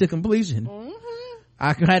masturbated to completion.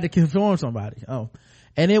 I had to confirm somebody.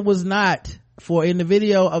 And it was not. For in the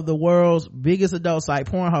video of the world's biggest adult site,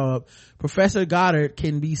 Pornhub, Professor Goddard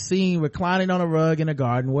can be seen reclining on a rug in a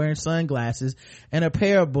garden wearing sunglasses and a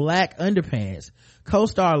pair of black underpants.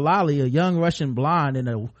 Co-star Lolly, a young Russian blonde in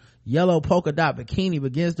a yellow polka dot bikini,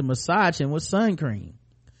 begins to massage him with sun cream.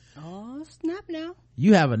 Oh, snap now.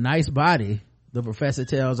 "You have a nice body," the professor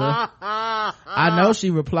tells her. "I know,"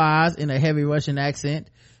 she replies in a heavy Russian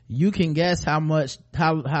accent. You can guess how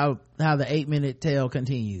the 8-minute tale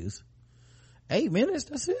continues. 8 minutes,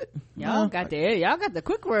 that's it. Y'all got the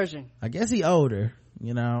quick version. I guess he older.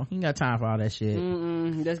 You know, he ain't got time for all that shit.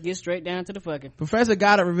 Let's get straight down to the fucking. Professor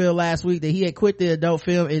Goddard revealed last week that he had quit the adult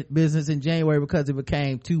film business in January because it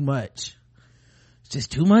became too much. It's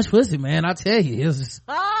just too much pussy, man. I tell you, it was just,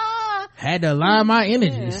 had to align my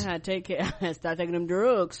energies. I take care. Start taking them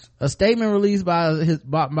drugs. A statement released by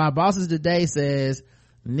bosses today says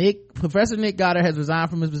Professor Nick Goddard has resigned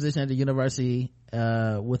from his position at the university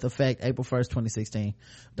with effect April 1st, 2016.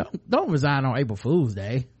 Don't resign on April Fool's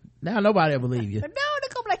Day. Now nobody will believe you. No, they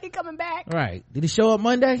come like he coming back. Right. Did he show up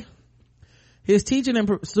Monday? His teaching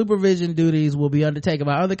and supervision duties will be undertaken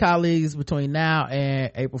by other colleagues between now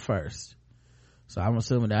and April 1st. So I'm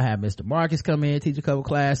assuming they'll have Mr. Marcus come in, teach a couple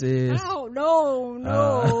classes. Oh, no.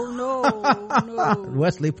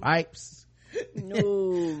 Wesley Pipes.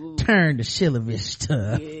 No. Turn the Shillovich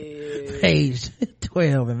to page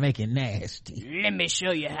 12 and make it nasty. Let me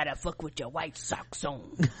show you how to fuck with your white socks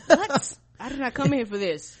on. What? I did not come here for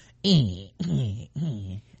this. Let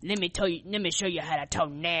me show you how to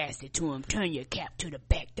talk nasty to him. Turn your cap to the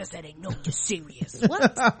back. That's how they know you're serious.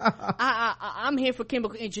 What? I'm here for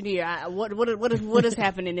chemical engineer. What is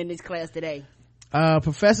happening in this class today?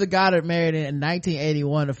 Professor Goddard married in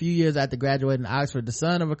 1981, a few years after graduating Oxford, the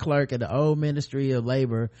son of a clerk at the old Ministry of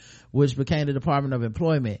Labor, which became the Department of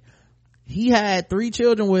Employment. He had 3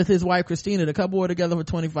 children with his wife Christina. The couple were together for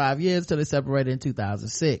 25 years till they separated in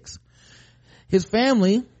 2006. His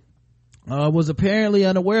family was apparently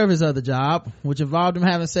unaware of his other job, which involved him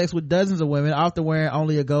having sex with dozens of women, often wearing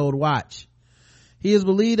only a gold watch. He is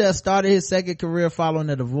believed to have started his second career following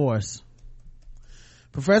a divorce.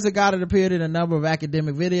 Professor Goddard appeared in a number of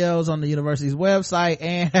academic videos on the university's website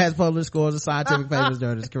and has published scores of scientific papers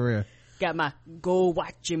during his career. Got my gold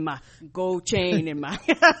watch and my gold chain and my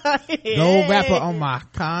gold wrapper on my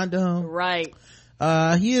condom. Right.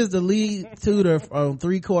 He is the lead tutor on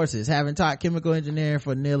 3 courses, having taught chemical engineering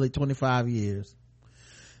for nearly 25 years.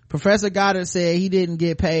 Professor Goddard said he didn't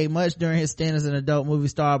get paid much during his stint as an adult movie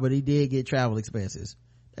star, but he did get travel expenses.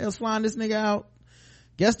 They was flying this nigga out.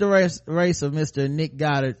 Guess the race of Mr. Nick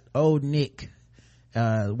Goddard, old Nick,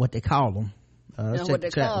 what they call him.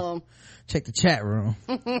 Check the chat room.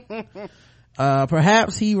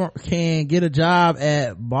 Perhaps he can get a job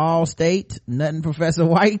at Ball State. Nothing Professor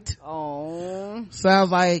White. Oh,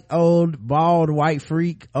 sounds like old bald white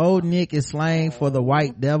freak. Old Nick is slang for the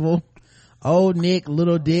white devil. Old Nick,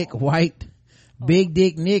 little dick, white. Big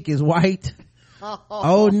dick Nick is white.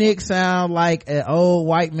 Old Nick sound like an old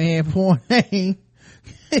white man porn name.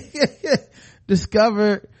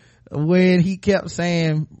 Discovered when he kept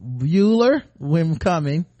saying Bueller when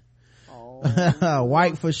coming.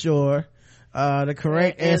 White for sure. The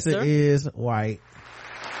correct answer is white.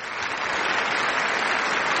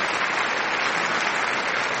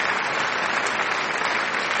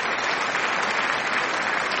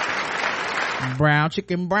 Brown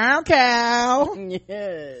chicken, brown cow.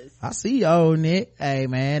 Yes. I see you, old Nick. Hey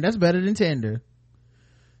man, that's better than Tinder.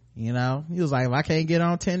 You know, he was like, if I can't get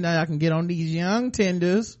on Tinder, I can get on these young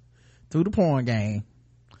Tinders through the porn game.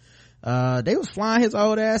 They was flying his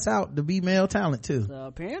old ass out to be male talent too. So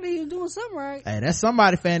apparently he's doing something right. Hey, that's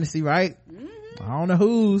somebody fantasy, right? I don't know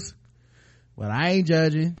whose, but I ain't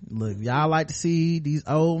judging. Look, y'all like to see these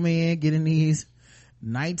old men getting these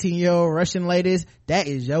 19-year-old Russian ladies. That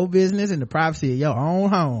is your business in the privacy of your own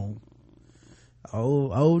home.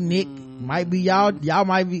 Old Nick might be y'all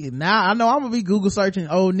might be. Now I know I'm gonna be Google searching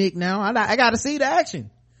old Nick now. I gotta see the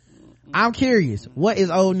action. I'm curious, what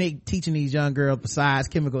is old Nick teaching these young girls besides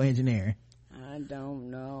chemical engineering? I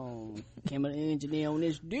don't know. Chemical engineer on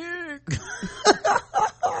this dick.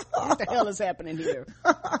 What the hell is happening here?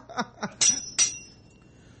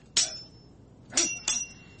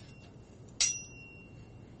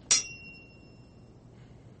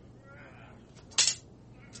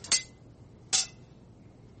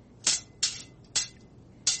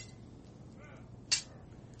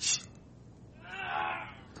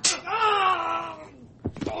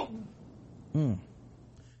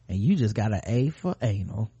 And you just got an A for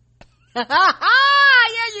anal. Yeah,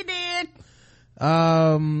 you did.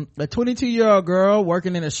 A 22-year-old girl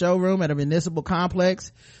working in a showroom at a municipal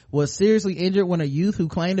complex was seriously injured when a youth who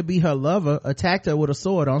claimed to be her lover attacked her with a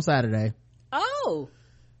sword on Saturday. Oh.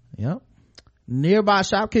 Yep. Nearby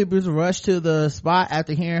shopkeepers rushed to the spot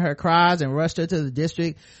after hearing her cries and rushed her to the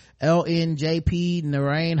district LNJP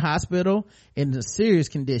Narain Hospital in a serious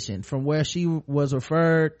condition, from where she was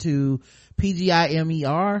referred to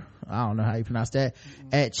PGIMER, I don't know how you pronounce that,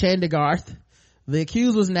 at Chandigarh. The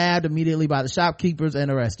accused was nabbed immediately by the shopkeepers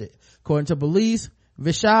and arrested. According to police,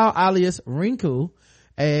 Vishal alias Rinku,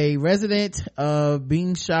 a resident of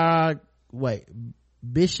Bishangar,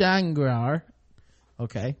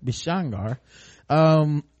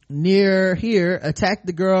 near here attacked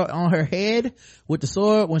the girl on her head with the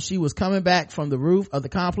sword when she was coming back from the roof of the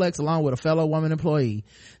complex along with a fellow woman employee.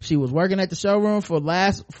 She was working at the showroom for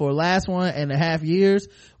last 1.5 years,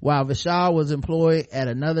 while Vishal was employed at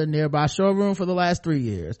another nearby showroom for the last 3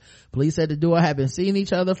 years. Police said the duo had been seeing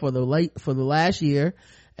each other for the last year,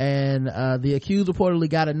 and the accused reportedly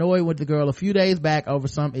got annoyed with the girl a few days back over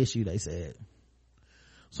some issue, they said.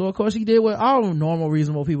 So of course he did what all normal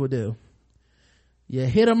reasonable people do. You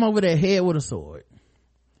hit him over the head with a sword,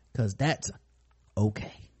 cause that's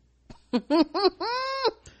okay.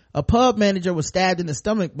 A pub manager was stabbed in the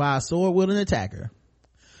stomach by a sword-wielding attacker.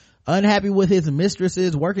 Unhappy with his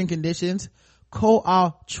mistress's working conditions,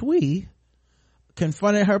 Ko Chui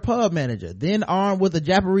confronted her pub manager. Then, armed with a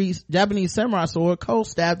Japanese samurai sword, Ko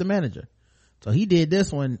stabbed the manager. So he did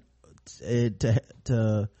this one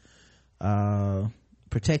to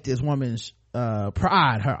protect his woman's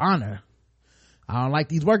pride, her honor. I don't like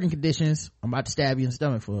these working conditions. I'm about to stab you in the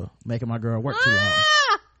stomach for making my girl work too long.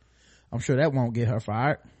 I'm sure that won't get her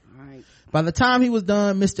fired. Right. By the time he was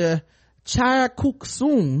done, Mr.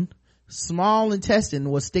 Chayakuksoon small intestine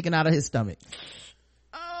was sticking out of his stomach.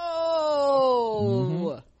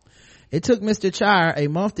 Oh. It took Mr. Chire a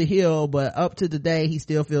month to heal, but up to today he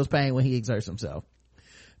still feels pain when he exerts himself.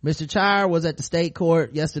 Mr. Chire was at the state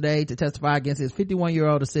court yesterday to testify against his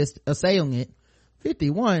 51-year-old assailant.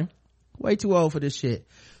 51? Way too old for this shit.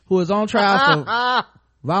 Who is on trial for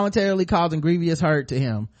voluntarily causing grievous hurt to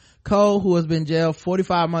him. Cole, who has been jailed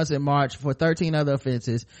 45 months in March for 13 other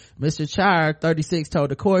offenses. Mr. Chire, 36,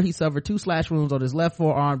 told the court he suffered 2 slash wounds on his left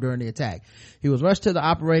forearm during the attack. He was rushed to the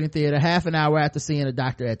operating theater half an hour after seeing a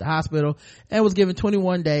doctor at the hospital and was given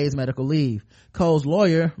 21 days medical leave. Cole's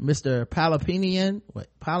lawyer, Mr.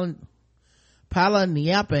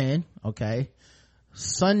 Palaniapan, okay,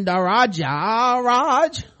 Sundaraja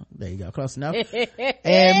Raj, there you go, close enough,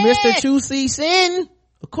 and Mr. Chu Si Sin,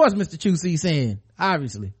 of course Mr. Chu Si Sin,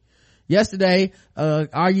 obviously, yesterday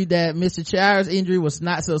argued that Mr. Chire's injury was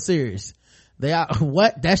not so serious.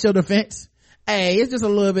 What? That's your defense? Hey, it's just a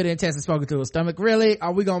little bit of intestine spoken to his stomach. Really?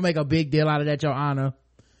 Are we gonna make a big deal out of that, Your Honor?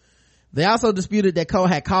 They also disputed that Cole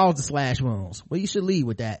had caused the slash wounds. Well, you should lead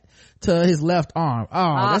with that. To his left arm.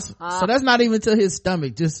 So that's not even to his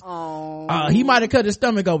stomach. Just, he might have cut his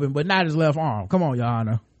stomach open, but not his left arm. Come on, Your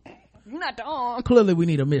Honor. Not the arm. Clearly we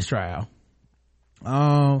need a mistrial.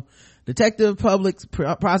 Detective Public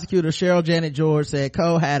Prosecutor Cheryl Janet George said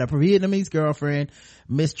Cole had a Vietnamese girlfriend,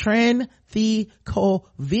 Miss Tran Thi Co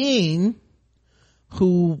Vien,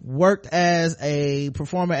 who worked as a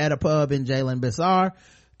performer at a pub in Jalen Bazaar.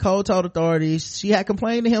 Cole told authorities she had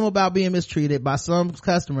complained to him about being mistreated by some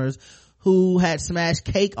customers who had smashed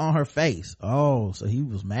cake on her face. Oh, so he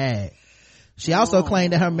was mad. She also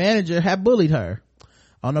claimed that her manager had bullied her.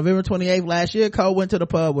 On November 28th last year, Cole went to the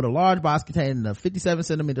pub with a large box containing a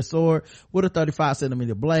 57-centimeter sword with a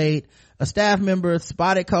 35-centimeter blade. A staff member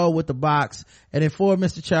spotted Cole with the box and informed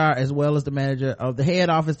Mr. Chire as well as the manager of the head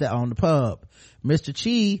office that owned the pub. Mr.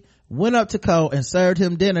 Chi went up to Cole and served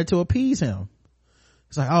him dinner to appease him.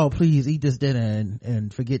 It's like, oh, please eat this dinner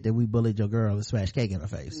and forget that we bullied your girl and smashed cake in her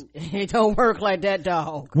face. It don't work like that,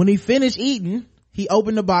 dog. When he finished eating, he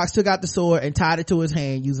opened the box, took out the sword, and tied it to his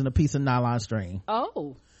hand using a piece of nylon string.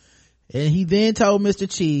 Oh. And he then told Mr.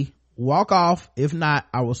 Chi, walk off. If not,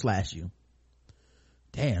 I will slash you.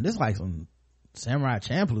 Damn, this is like some Samurai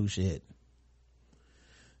Champloo shit.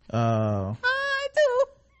 I do.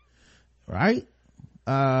 Right?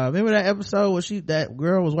 Remember that episode where that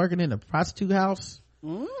girl was working in the prostitute house?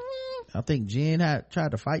 Mm-hmm. I think Jen had tried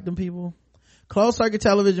to fight them people. Closed circuit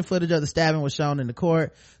television footage of the stabbing was shown in the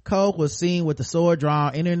court. Cole was seen with the sword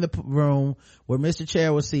drawn entering the room where Mr.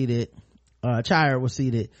 Chire was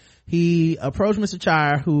seated. He approached Mr.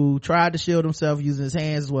 Chire, who tried to shield himself using his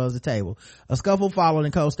hands as well as the table. A scuffle followed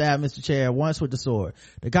and Cole stabbed Mr. Chire once with the sword.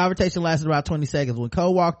 The confrontation lasted about 20 seconds when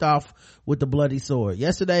Cole walked off with the bloody sword.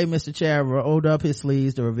 Yesterday, Mr. Chire rolled up his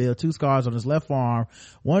sleeves to reveal 2 scars on his left forearm.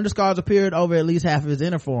 One of the scars appeared over at least half of his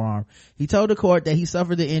inner forearm. He told the court that he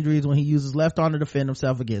suffered the injuries when he used his left arm to defend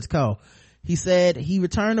himself against Cole. He said he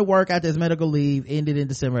returned to work after his medical leave ended in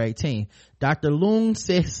December 18. Dr. Lung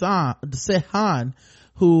Sehan,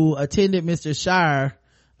 who attended Mr. Chire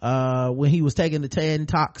when he was taken to Tan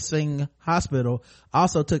Tock Singh Hospital,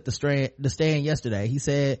 also took the stand yesterday. He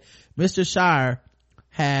said Mr. Chire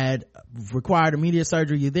had required immediate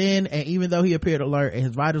surgery then, and even though he appeared alert and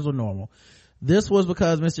his vitals were normal, this was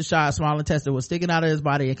because Mr. Chire's small intestine was sticking out of his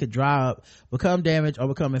body and could dry up, become damaged, or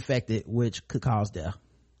become infected, which could cause death.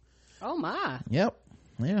 Oh my. Yep.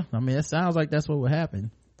 Yeah, I mean, it sounds like that's what would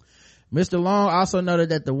happen. Mr. Long also noted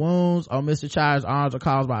that the wounds on Mr. Child's arms are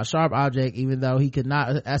caused by a sharp object, even though he could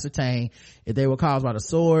not ascertain if they were caused by the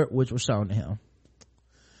sword, which was shown to him.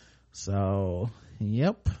 So,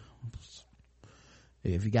 yep.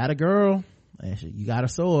 If you got a girl and you got a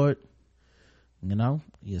sword, you know,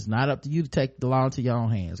 it's not up to you to take the law into your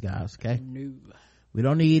own hands, guys. Okay. No. We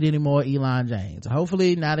don't need any more Elon James.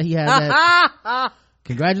 Hopefully, now that he has that,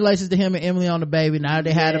 congratulations to him and Emily on the baby. Now that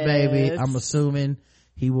they had a baby, I'm assuming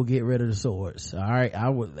he will get rid of the swords. All right.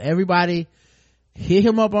 Everybody hit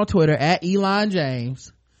him up on Twitter at Elon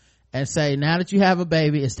James and say, now that you have a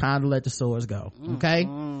baby, it's time to let the swords go. Okay.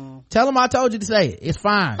 Tell him I told you to say it. It's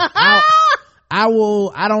fine.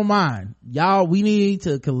 I don't mind. Y'all, we need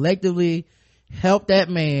to collectively help that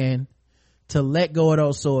man to let go of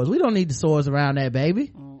those swords. We don't need the swords around that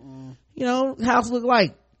baby. You know, house look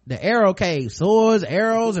like the arrow cave. Swords,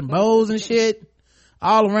 arrows, and bows and shit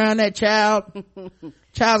all around that child.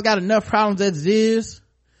 Child's got enough problems as it is.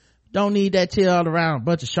 Don't need that child around a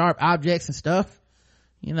bunch of sharp objects and stuff.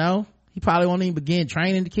 You know, he probably won't even begin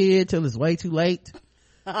training the kid till it's way too late.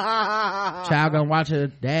 Child gonna watch her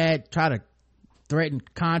dad try to threaten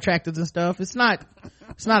contractors and stuff. It's not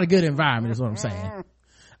a good environment is what I'm saying.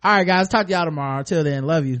 All right, guys, talk to y'all tomorrow. Until then,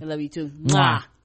 love you. I love you too. Mwah.